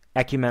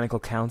 ecumenical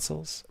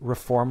councils,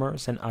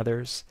 reformers, and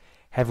others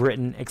have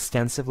written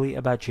extensively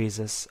about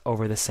Jesus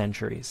over the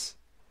centuries.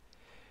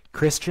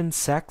 Christian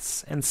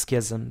sects and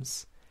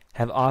schisms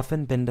have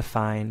often been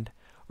defined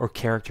or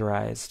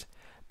characterized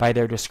by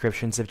their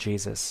descriptions of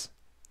Jesus.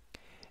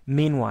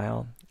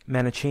 Meanwhile,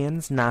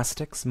 Manichaeans,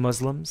 Gnostics,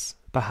 Muslims,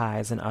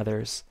 Baha'is, and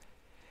others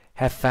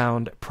have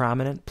found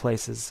prominent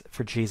places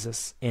for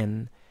Jesus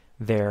in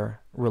their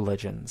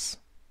religions.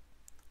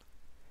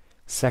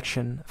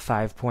 Section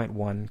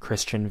 5.1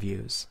 Christian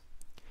Views.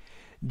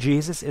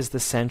 Jesus is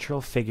the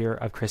central figure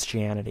of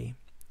Christianity.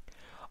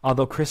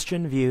 Although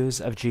Christian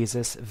views of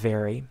Jesus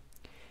vary,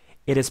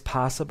 it is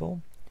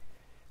possible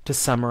to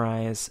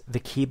summarize the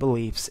key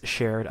beliefs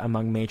shared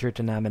among major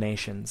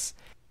denominations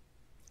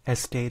as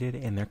stated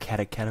in their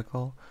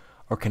catechetical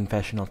or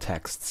confessional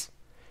texts.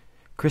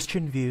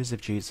 Christian views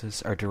of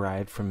Jesus are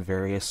derived from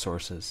various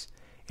sources,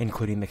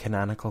 including the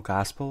canonical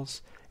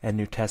Gospels and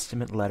New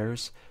Testament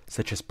letters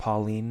such as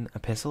Pauline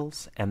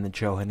epistles and the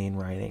Johannine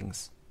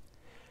writings.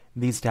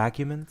 These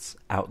documents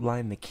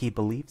outline the key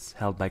beliefs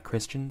held by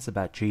Christians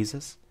about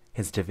Jesus,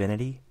 his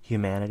divinity,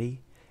 humanity,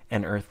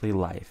 and earthly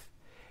life,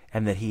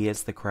 and that he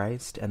is the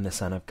Christ and the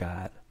Son of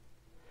God.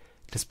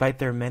 Despite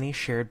their many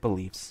shared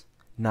beliefs,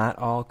 not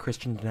all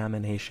Christian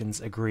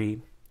denominations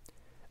agree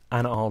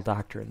on all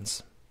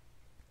doctrines,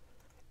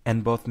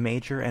 and both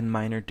major and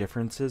minor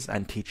differences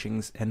on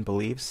teachings and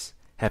beliefs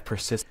have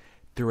persisted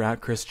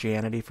throughout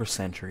Christianity for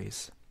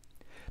centuries.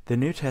 The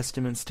New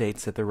Testament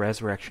states that the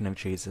resurrection of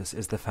Jesus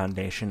is the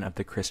foundation of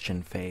the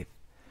Christian faith.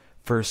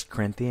 1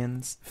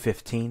 Corinthians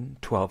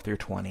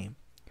 15:12-20.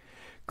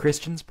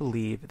 Christians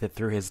believe that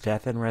through his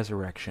death and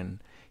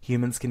resurrection,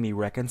 humans can be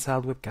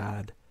reconciled with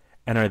God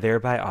and are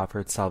thereby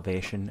offered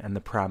salvation and the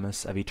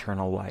promise of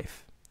eternal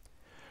life.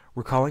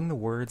 Recalling the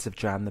words of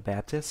John the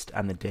Baptist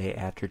on the day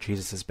after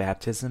Jesus'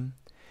 baptism,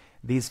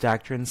 these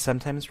doctrines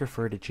sometimes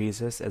refer to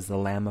Jesus as the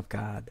Lamb of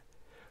God,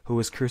 who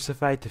was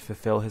crucified to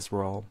fulfill his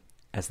role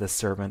as the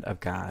servant of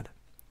God.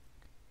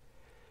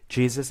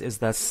 Jesus is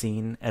thus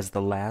seen as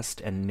the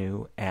last and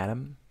new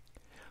Adam,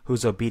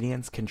 whose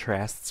obedience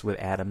contrasts with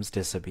Adam's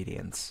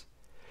disobedience.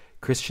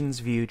 Christians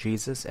view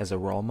Jesus as a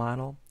role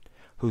model,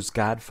 whose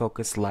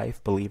God-focused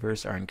life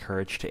believers are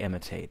encouraged to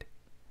imitate.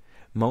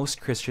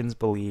 Most Christians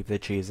believe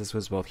that Jesus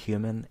was both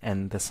human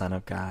and the Son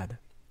of God.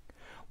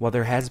 While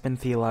there has been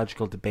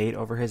theological debate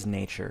over his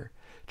nature,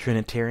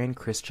 Trinitarian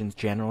Christians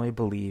generally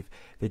believe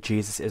that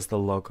Jesus is the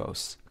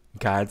Logos,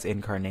 God's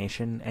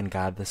incarnation, and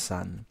God the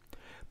Son,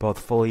 both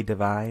fully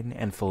divine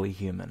and fully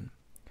human.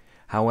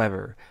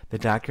 However, the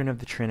doctrine of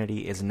the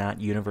Trinity is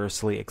not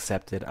universally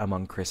accepted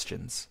among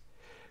Christians.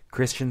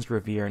 Christians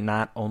revere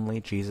not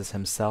only Jesus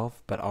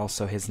himself, but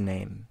also his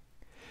name.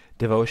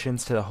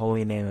 Devotions to the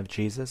holy name of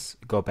Jesus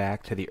go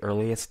back to the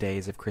earliest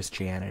days of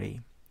Christianity.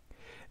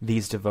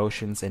 These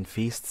devotions and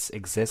feasts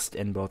exist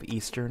in both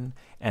Eastern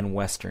and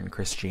Western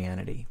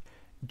Christianity.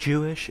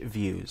 Jewish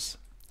views.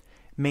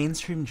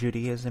 Mainstream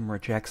Judaism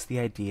rejects the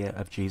idea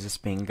of Jesus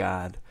being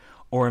God,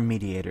 or a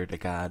mediator to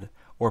God,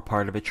 or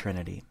part of a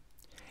Trinity.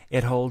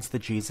 It holds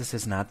that Jesus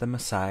is not the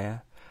Messiah,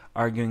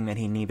 arguing that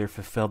he neither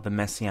fulfilled the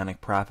messianic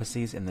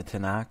prophecies in the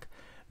Tanakh,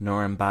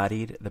 nor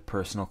embodied the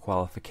personal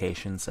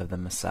qualifications of the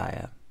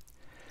Messiah.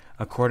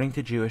 According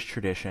to Jewish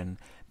tradition,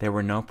 there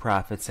were no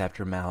prophets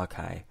after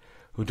Malachi,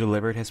 who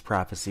delivered his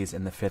prophecies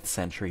in the 5th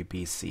century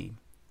BC.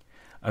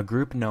 A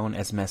group known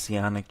as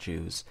Messianic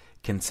Jews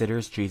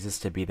considers Jesus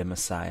to be the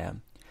Messiah,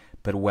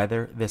 but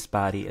whether this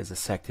body is a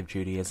sect of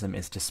Judaism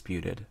is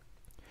disputed.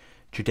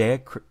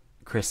 Judaic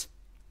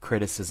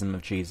criticism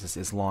of Jesus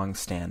is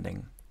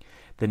long-standing.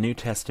 The New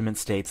Testament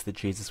states that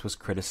Jesus was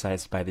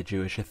criticized by the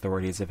Jewish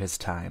authorities of his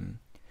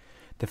time.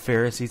 The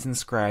Pharisees and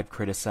scribes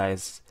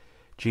criticized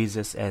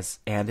Jesus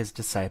and his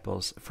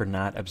disciples for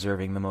not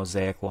observing the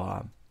Mosaic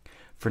law,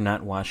 for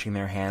not washing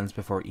their hands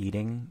before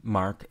eating,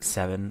 Mark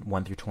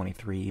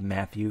 7:1-23,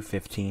 Matthew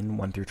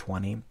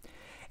 15:1-20,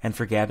 and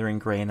for gathering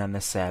grain on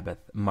the Sabbath,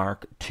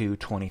 Mark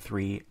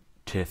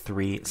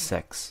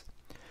 2:23-3:6.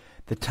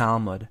 The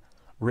Talmud,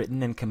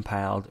 written and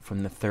compiled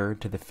from the 3rd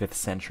to the 5th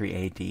century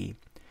AD,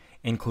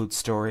 includes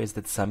stories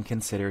that some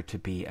consider to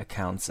be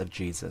accounts of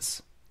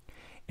Jesus.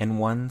 In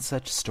one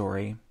such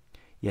story,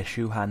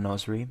 Yeshu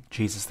HaNozri,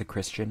 Jesus the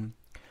Christian,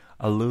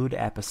 a lewd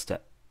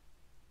apostate,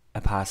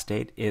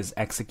 is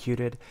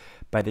executed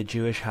by the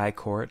Jewish high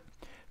court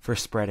for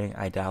spreading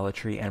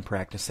idolatry and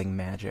practicing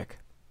magic.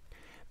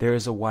 There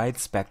is a wide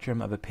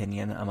spectrum of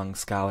opinion among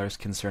scholars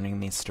concerning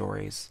these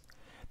stories.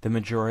 The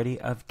majority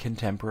of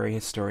contemporary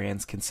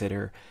historians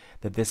consider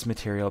that this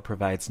material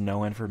provides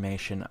no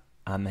information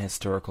on the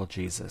historical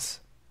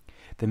Jesus.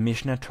 The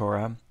Mishnah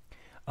Torah,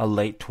 a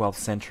late 12th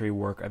century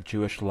work of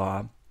Jewish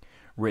law,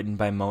 written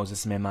by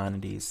Moses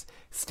Maimonides,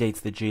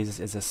 states that Jesus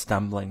is a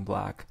stumbling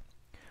block,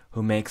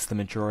 who makes the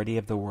majority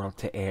of the world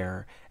to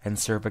err and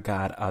serve a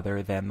God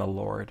other than the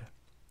Lord.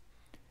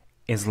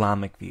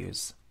 Islamic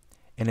views.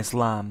 In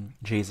Islam,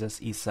 Jesus,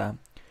 Isa,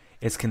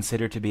 is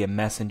considered to be a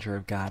messenger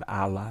of God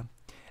Allah,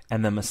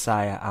 and the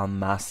Messiah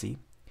al-Masih,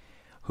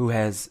 who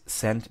has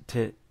sent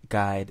to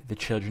guide the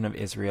children of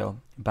Israel,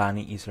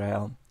 Bani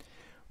Israel,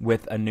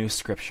 with a new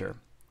scripture,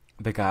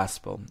 the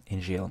Gospel,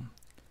 Injil.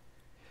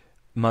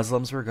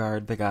 Muslims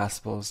regard the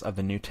Gospels of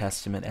the New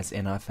Testament as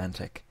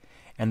inauthentic,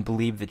 and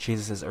believe that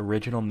Jesus'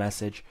 original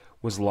message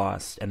was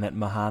lost and that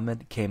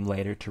Muhammad came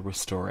later to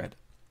restore it.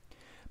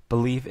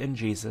 Belief in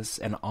Jesus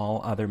and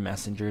all other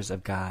messengers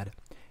of God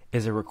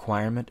is a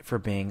requirement for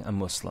being a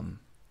Muslim.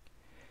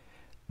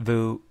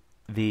 The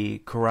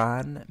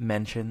Quran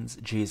mentions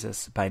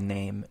Jesus by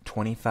name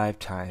 25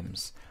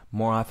 times,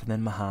 more often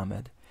than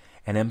Muhammad,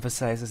 and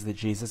emphasizes that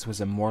Jesus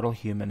was a mortal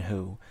human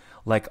who,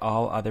 like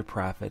all other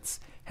prophets,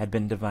 had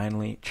been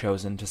divinely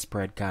chosen to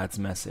spread God's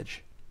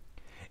message.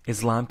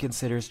 Islam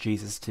considers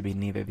Jesus to be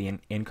neither the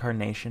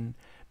incarnation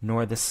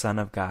nor the Son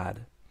of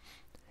God.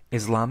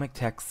 Islamic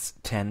texts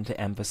tend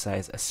to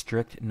emphasize a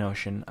strict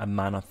notion of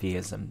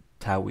monotheism,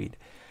 tawhid,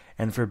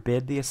 and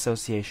forbid the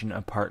association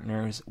of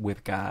partners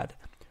with God,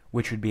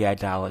 which would be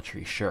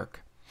idolatry,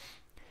 shirk.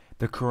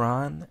 The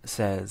Quran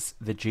says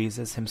that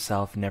Jesus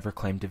himself never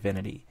claimed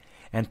divinity,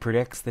 and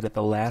predicts that at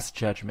the Last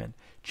Judgment,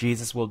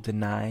 Jesus will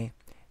deny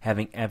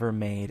having ever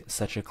made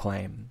such a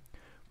claim.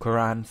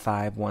 Quran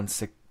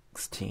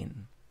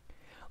 5:116.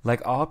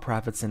 Like all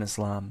prophets in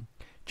Islam,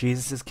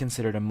 Jesus is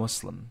considered a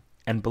Muslim,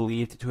 and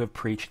believed to have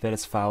preached that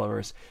his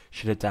followers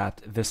should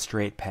adopt the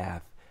straight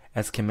path,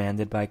 as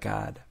commanded by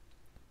God.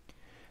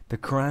 The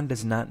Quran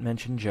does not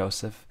mention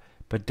Joseph,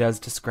 but does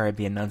describe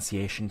the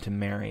Annunciation to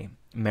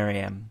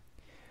Maryam,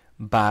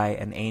 by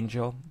an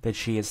angel, that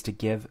she is to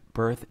give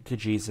birth to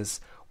Jesus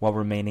while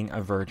remaining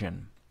a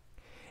virgin.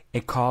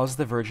 It calls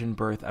the virgin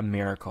birth a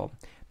miracle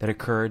that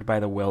occurred by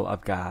the will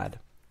of God.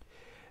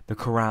 The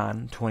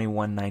Quran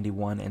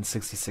 21:91 and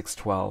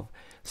 66:12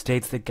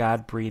 states that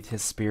God breathed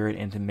his spirit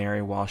into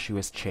Mary while she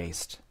was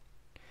chaste.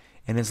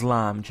 In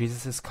Islam,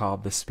 Jesus is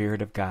called the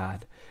Spirit of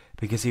God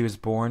because he was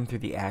born through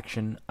the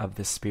action of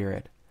the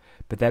Spirit,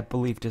 but that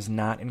belief does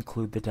not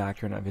include the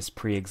doctrine of his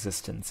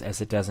pre-existence as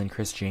it does in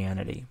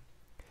Christianity.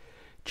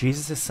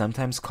 Jesus is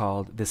sometimes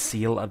called the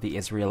seal of the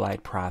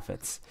Israelite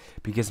prophets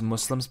because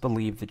Muslims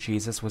believe that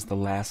Jesus was the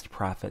last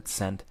prophet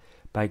sent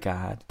by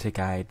God to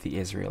guide the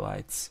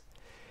Israelites.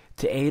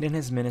 To aid in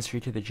his ministry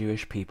to the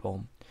Jewish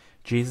people,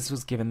 Jesus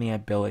was given the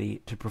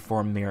ability to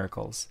perform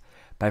miracles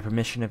by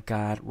permission of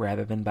God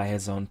rather than by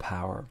his own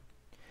power.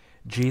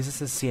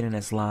 Jesus is seen in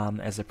Islam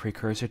as a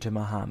precursor to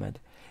Muhammad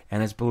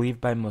and is believed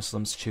by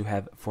Muslims to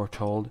have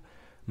foretold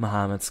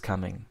Muhammad's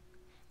coming.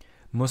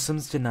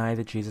 Muslims deny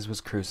that Jesus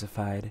was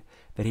crucified,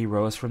 that he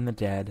rose from the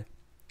dead,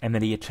 and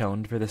that he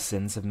atoned for the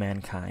sins of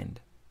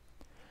mankind.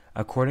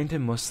 According to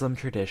Muslim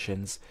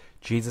traditions,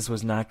 Jesus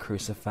was not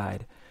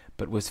crucified,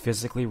 but was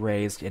physically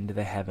raised into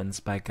the heavens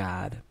by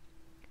God.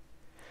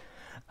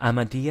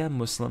 Ahmadiyya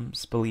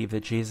Muslims believe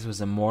that Jesus was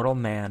a mortal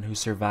man who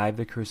survived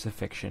the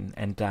crucifixion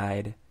and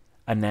died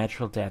a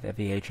natural death at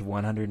the age of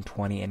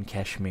 120 in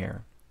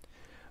Kashmir.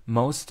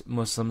 Most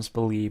Muslims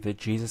believe that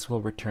Jesus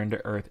will return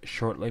to earth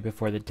shortly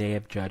before the Day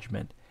of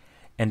Judgment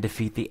and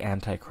defeat the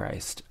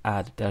Antichrist,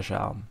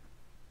 Ad-Dajjal.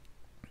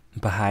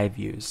 Baha'i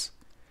views.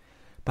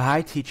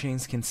 Baha'i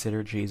teachings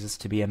consider Jesus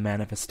to be a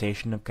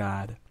manifestation of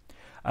God,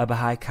 a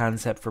Baha'i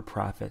concept for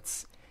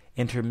prophets,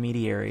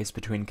 intermediaries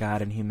between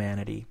God and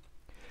humanity,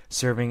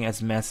 serving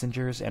as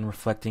messengers and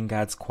reflecting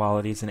God's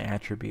qualities and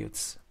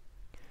attributes.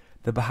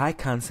 The Baha'i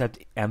concept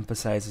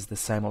emphasizes the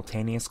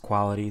simultaneous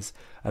qualities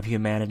of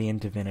humanity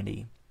and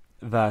divinity.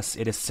 Thus,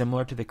 it is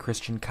similar to the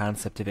Christian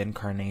concept of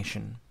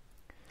incarnation.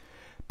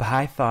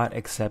 Baha'i thought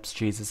accepts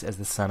Jesus as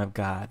the Son of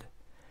God.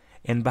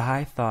 In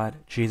Baha'i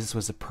thought, Jesus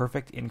was a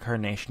perfect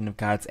incarnation of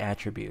God's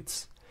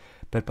attributes,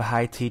 but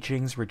Baha'i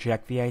teachings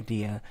reject the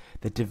idea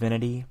that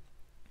divinity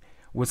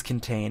was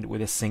contained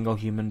with a single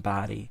human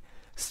body,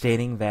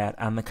 stating that,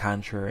 on the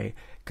contrary,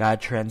 God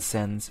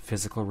transcends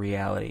physical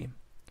reality.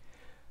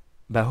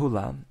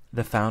 Baha'u'llah,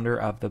 the founder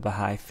of the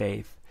Baha'i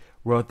faith,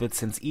 wrote that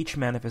since each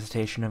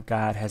manifestation of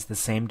God has the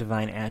same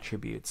divine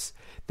attributes,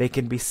 they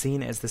can be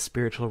seen as the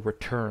spiritual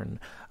return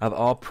of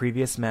all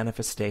previous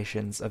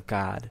manifestations of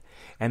God,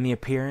 and the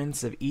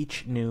appearance of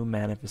each new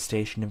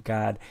manifestation of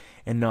God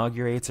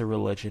inaugurates a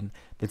religion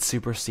that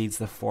supersedes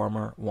the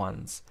former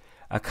ones,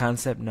 a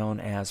concept known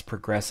as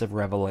progressive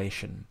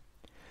revelation.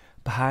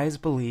 Baha'is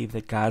believe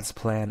that God's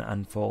plan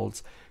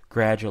unfolds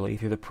gradually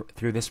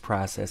through this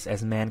process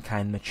as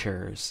mankind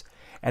matures,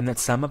 and that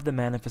some of the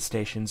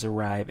manifestations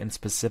arrive in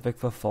specific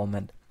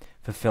fulfillment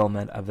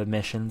of the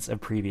missions of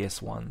previous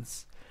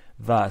ones.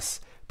 Thus,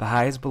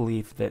 Baha'is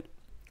believe that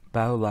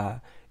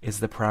Baha'u'llah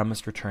is the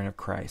promised return of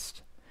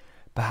Christ.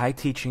 Baha'i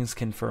teachings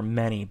confirm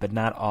many, but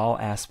not all,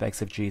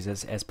 aspects of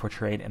Jesus as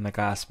portrayed in the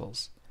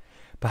Gospels.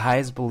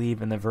 Baha'is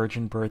believe in the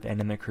virgin birth and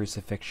in the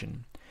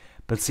crucifixion,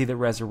 but see the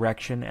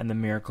resurrection and the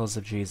miracles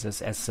of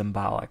Jesus as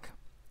symbolic.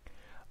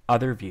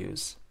 Other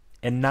views.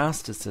 In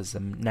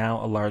Gnosticism,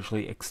 now a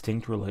largely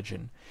extinct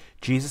religion,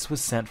 Jesus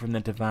was sent from the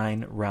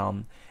divine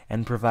realm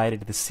and provided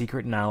the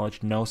secret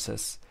knowledge,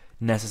 gnosis,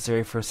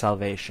 necessary for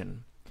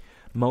salvation.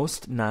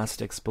 Most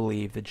Gnostics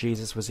believe that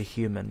Jesus was a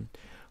human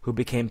who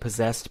became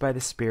possessed by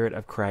the Spirit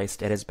of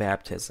Christ at his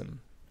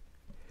baptism.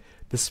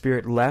 The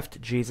Spirit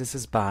left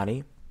Jesus'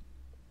 body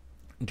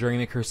during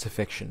the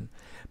crucifixion,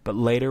 but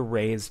later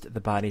raised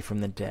the body from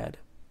the dead.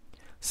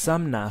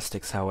 Some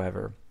Gnostics,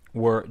 however,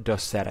 were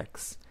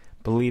docetics,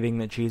 believing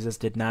that Jesus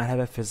did not have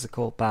a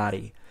physical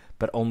body,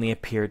 but only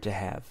appeared to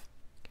have.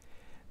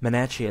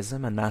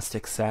 Manichaeism, a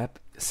Gnostic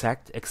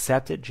sect,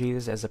 accepted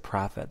Jesus as a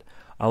prophet,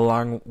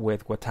 along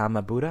with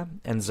Gautama Buddha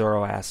and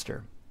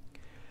Zoroaster.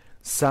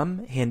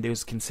 Some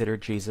Hindus consider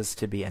Jesus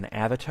to be an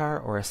avatar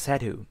or a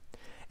sadhu,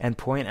 and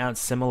point out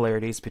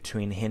similarities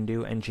between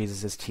Hindu and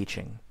Jesus'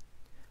 teaching.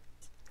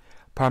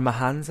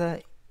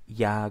 Paramahansa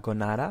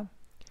Yagonada,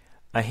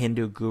 a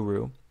Hindu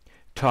guru,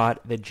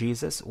 taught that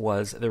Jesus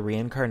was the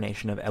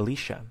reincarnation of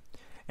Elisha,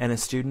 and a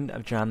student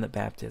of John the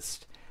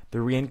Baptist,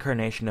 the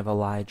reincarnation of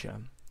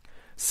Elijah.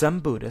 Some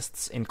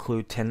Buddhists,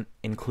 including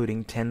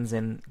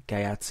Tenzin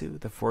Gyatso,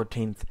 the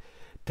 14th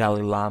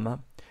Dalai Lama,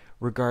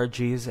 regard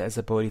Jesus as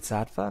a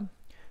bodhisattva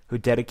who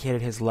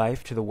dedicated his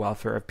life to the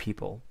welfare of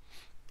people.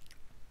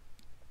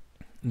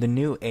 The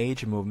New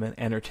Age movement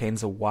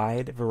entertains a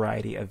wide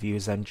variety of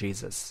views on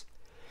Jesus.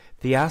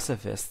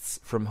 Theosophists,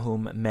 from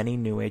whom many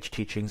New Age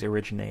teachings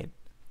originate,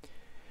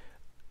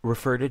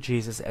 refer to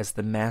Jesus as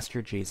the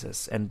Master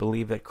Jesus and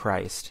believe that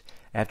Christ,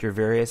 after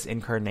various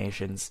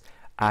incarnations,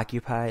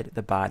 occupied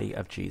the body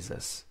of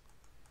Jesus.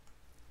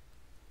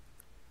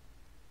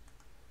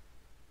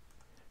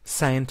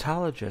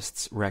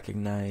 Scientologists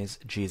recognize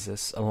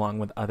Jesus, along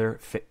with other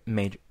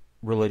major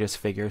religious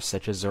figures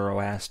such as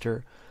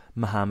Zoroaster,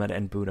 Muhammad,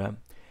 and Buddha,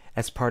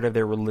 as part of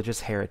their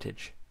religious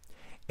heritage.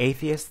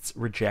 Atheists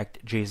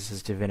reject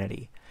Jesus'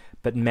 divinity,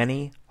 but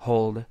many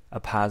hold a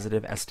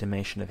positive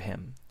estimation of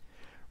him.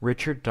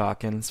 Richard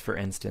Dawkins, for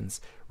instance,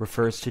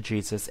 refers to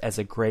Jesus as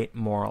a great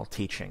moral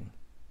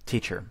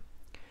teacher.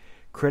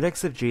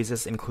 Critics of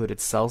Jesus included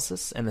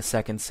Celsus in the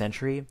 2nd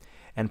century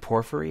and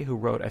Porphyry, who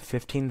wrote a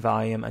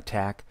 15-volume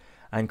attack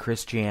on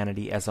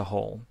Christianity as a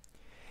whole.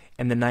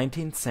 In the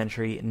 19th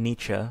century,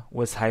 Nietzsche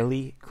was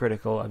highly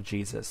critical of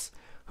Jesus,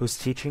 whose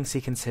teachings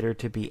he considered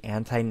to be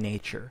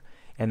anti-nature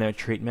in their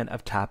treatment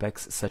of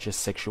topics such as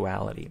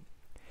sexuality.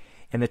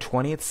 In the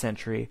 20th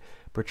century,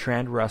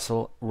 Bertrand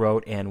Russell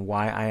wrote in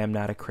Why I Am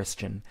Not a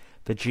Christian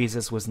that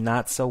Jesus was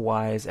not so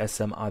wise as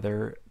some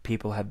other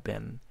people have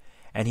been,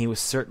 and he was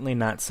certainly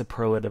not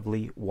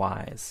superlatively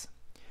wise.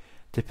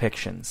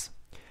 Depictions.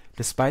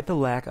 Despite the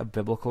lack of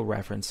biblical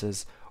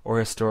references or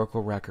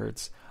historical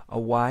records, a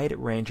wide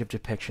range of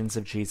depictions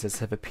of Jesus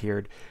have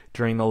appeared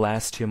during the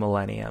last 2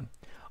 millennia,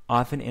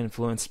 often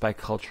influenced by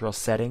cultural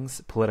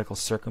settings, political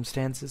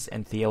circumstances,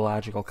 and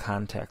theological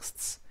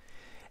contexts.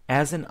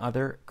 As in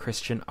other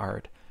Christian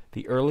art,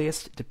 the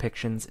earliest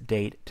depictions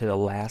date to the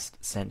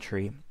last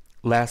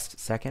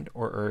 2nd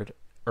or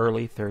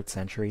early 3rd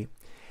century,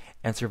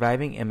 and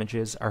surviving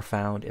images are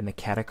found in the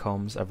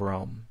catacombs of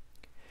Rome.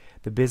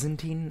 The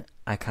Byzantine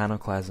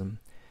iconoclasm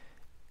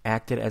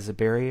acted as a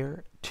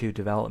barrier to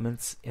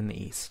developments in the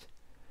East,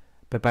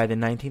 but by the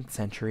 19th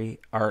century,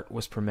 art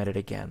was permitted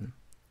again.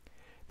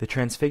 The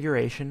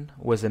Transfiguration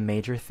was a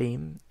major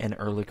theme in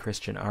early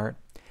Christian art,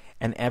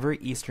 and every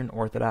Eastern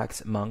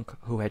Orthodox monk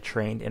who had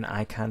trained in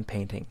icon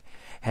painting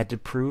had to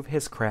prove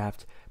his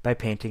craft by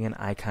painting an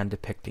icon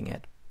depicting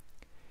it.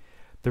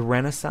 The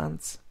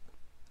Renaissance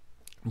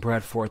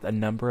brought forth a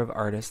number of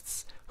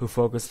artists who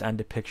focused on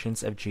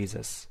depictions of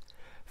Jesus.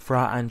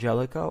 Fra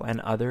Angelico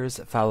and others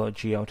followed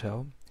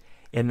Giotto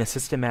in the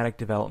systematic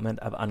development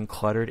of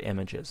uncluttered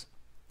images.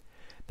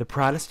 The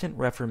Protestant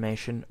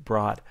Reformation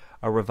brought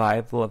a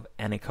revival of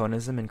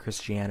aniconism in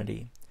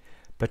Christianity,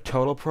 but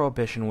total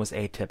prohibition was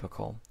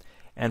atypical,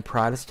 and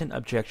Protestant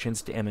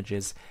objections to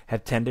images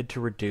have tended to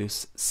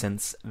reduce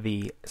since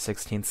the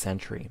 16th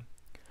century.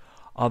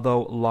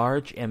 Although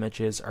large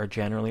images are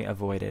generally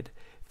avoided,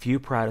 few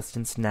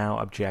Protestants now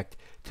object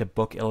to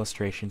book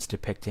illustrations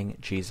depicting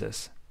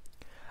Jesus.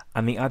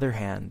 On the other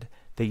hand,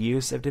 the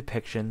use of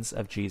depictions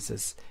of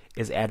Jesus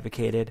is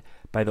advocated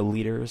by the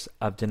leaders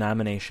of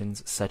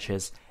denominations such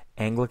as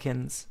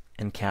Anglicans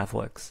and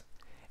Catholics,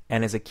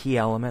 and is a key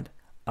element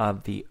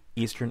of the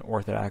Eastern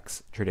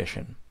Orthodox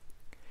tradition.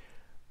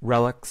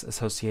 Relics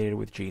associated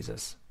with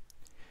Jesus.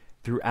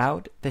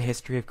 Throughout the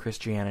history of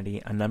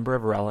Christianity, a number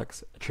of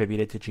relics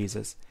attributed to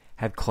Jesus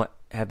have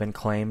been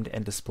claimed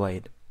and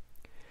displayed.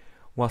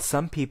 While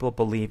some people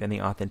believe in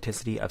the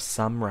authenticity of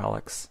some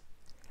relics,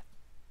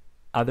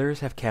 others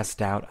have cast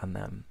doubt on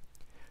them.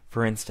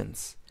 For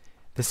instance,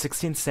 the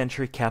 16th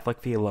century Catholic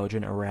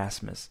theologian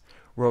Erasmus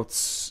wrote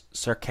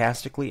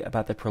sarcastically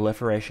about the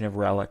proliferation of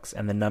relics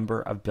and the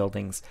number of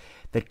buildings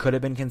that could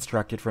have been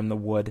constructed from the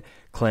wood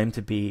claimed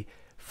to be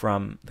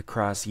from the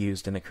cross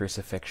used in the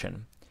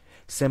crucifixion.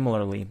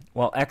 Similarly,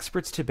 while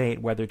experts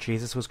debate whether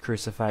Jesus was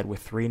crucified with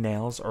 3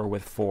 nails or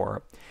with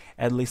 4,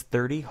 at least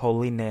 30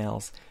 holy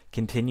nails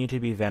continue to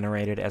be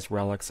venerated as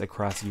relics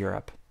across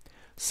Europe.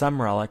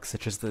 Some relics,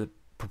 such as the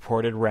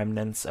purported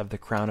remnants of the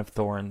crown of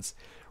thorns,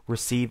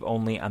 receive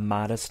only a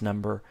modest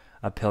number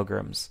of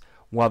pilgrims,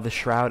 while the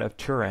Shroud of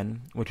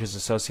Turin, which is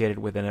associated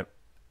with an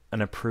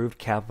an approved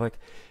Catholic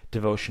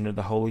devotion to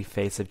the holy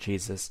face of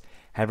Jesus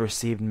have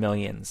received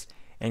millions,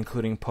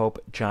 including Pope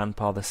John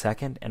Paul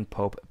II and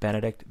Pope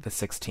Benedict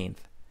XVI.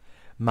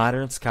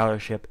 Modern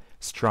scholarship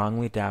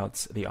strongly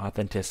doubts the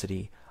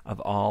authenticity of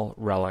all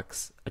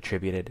relics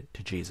attributed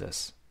to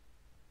Jesus.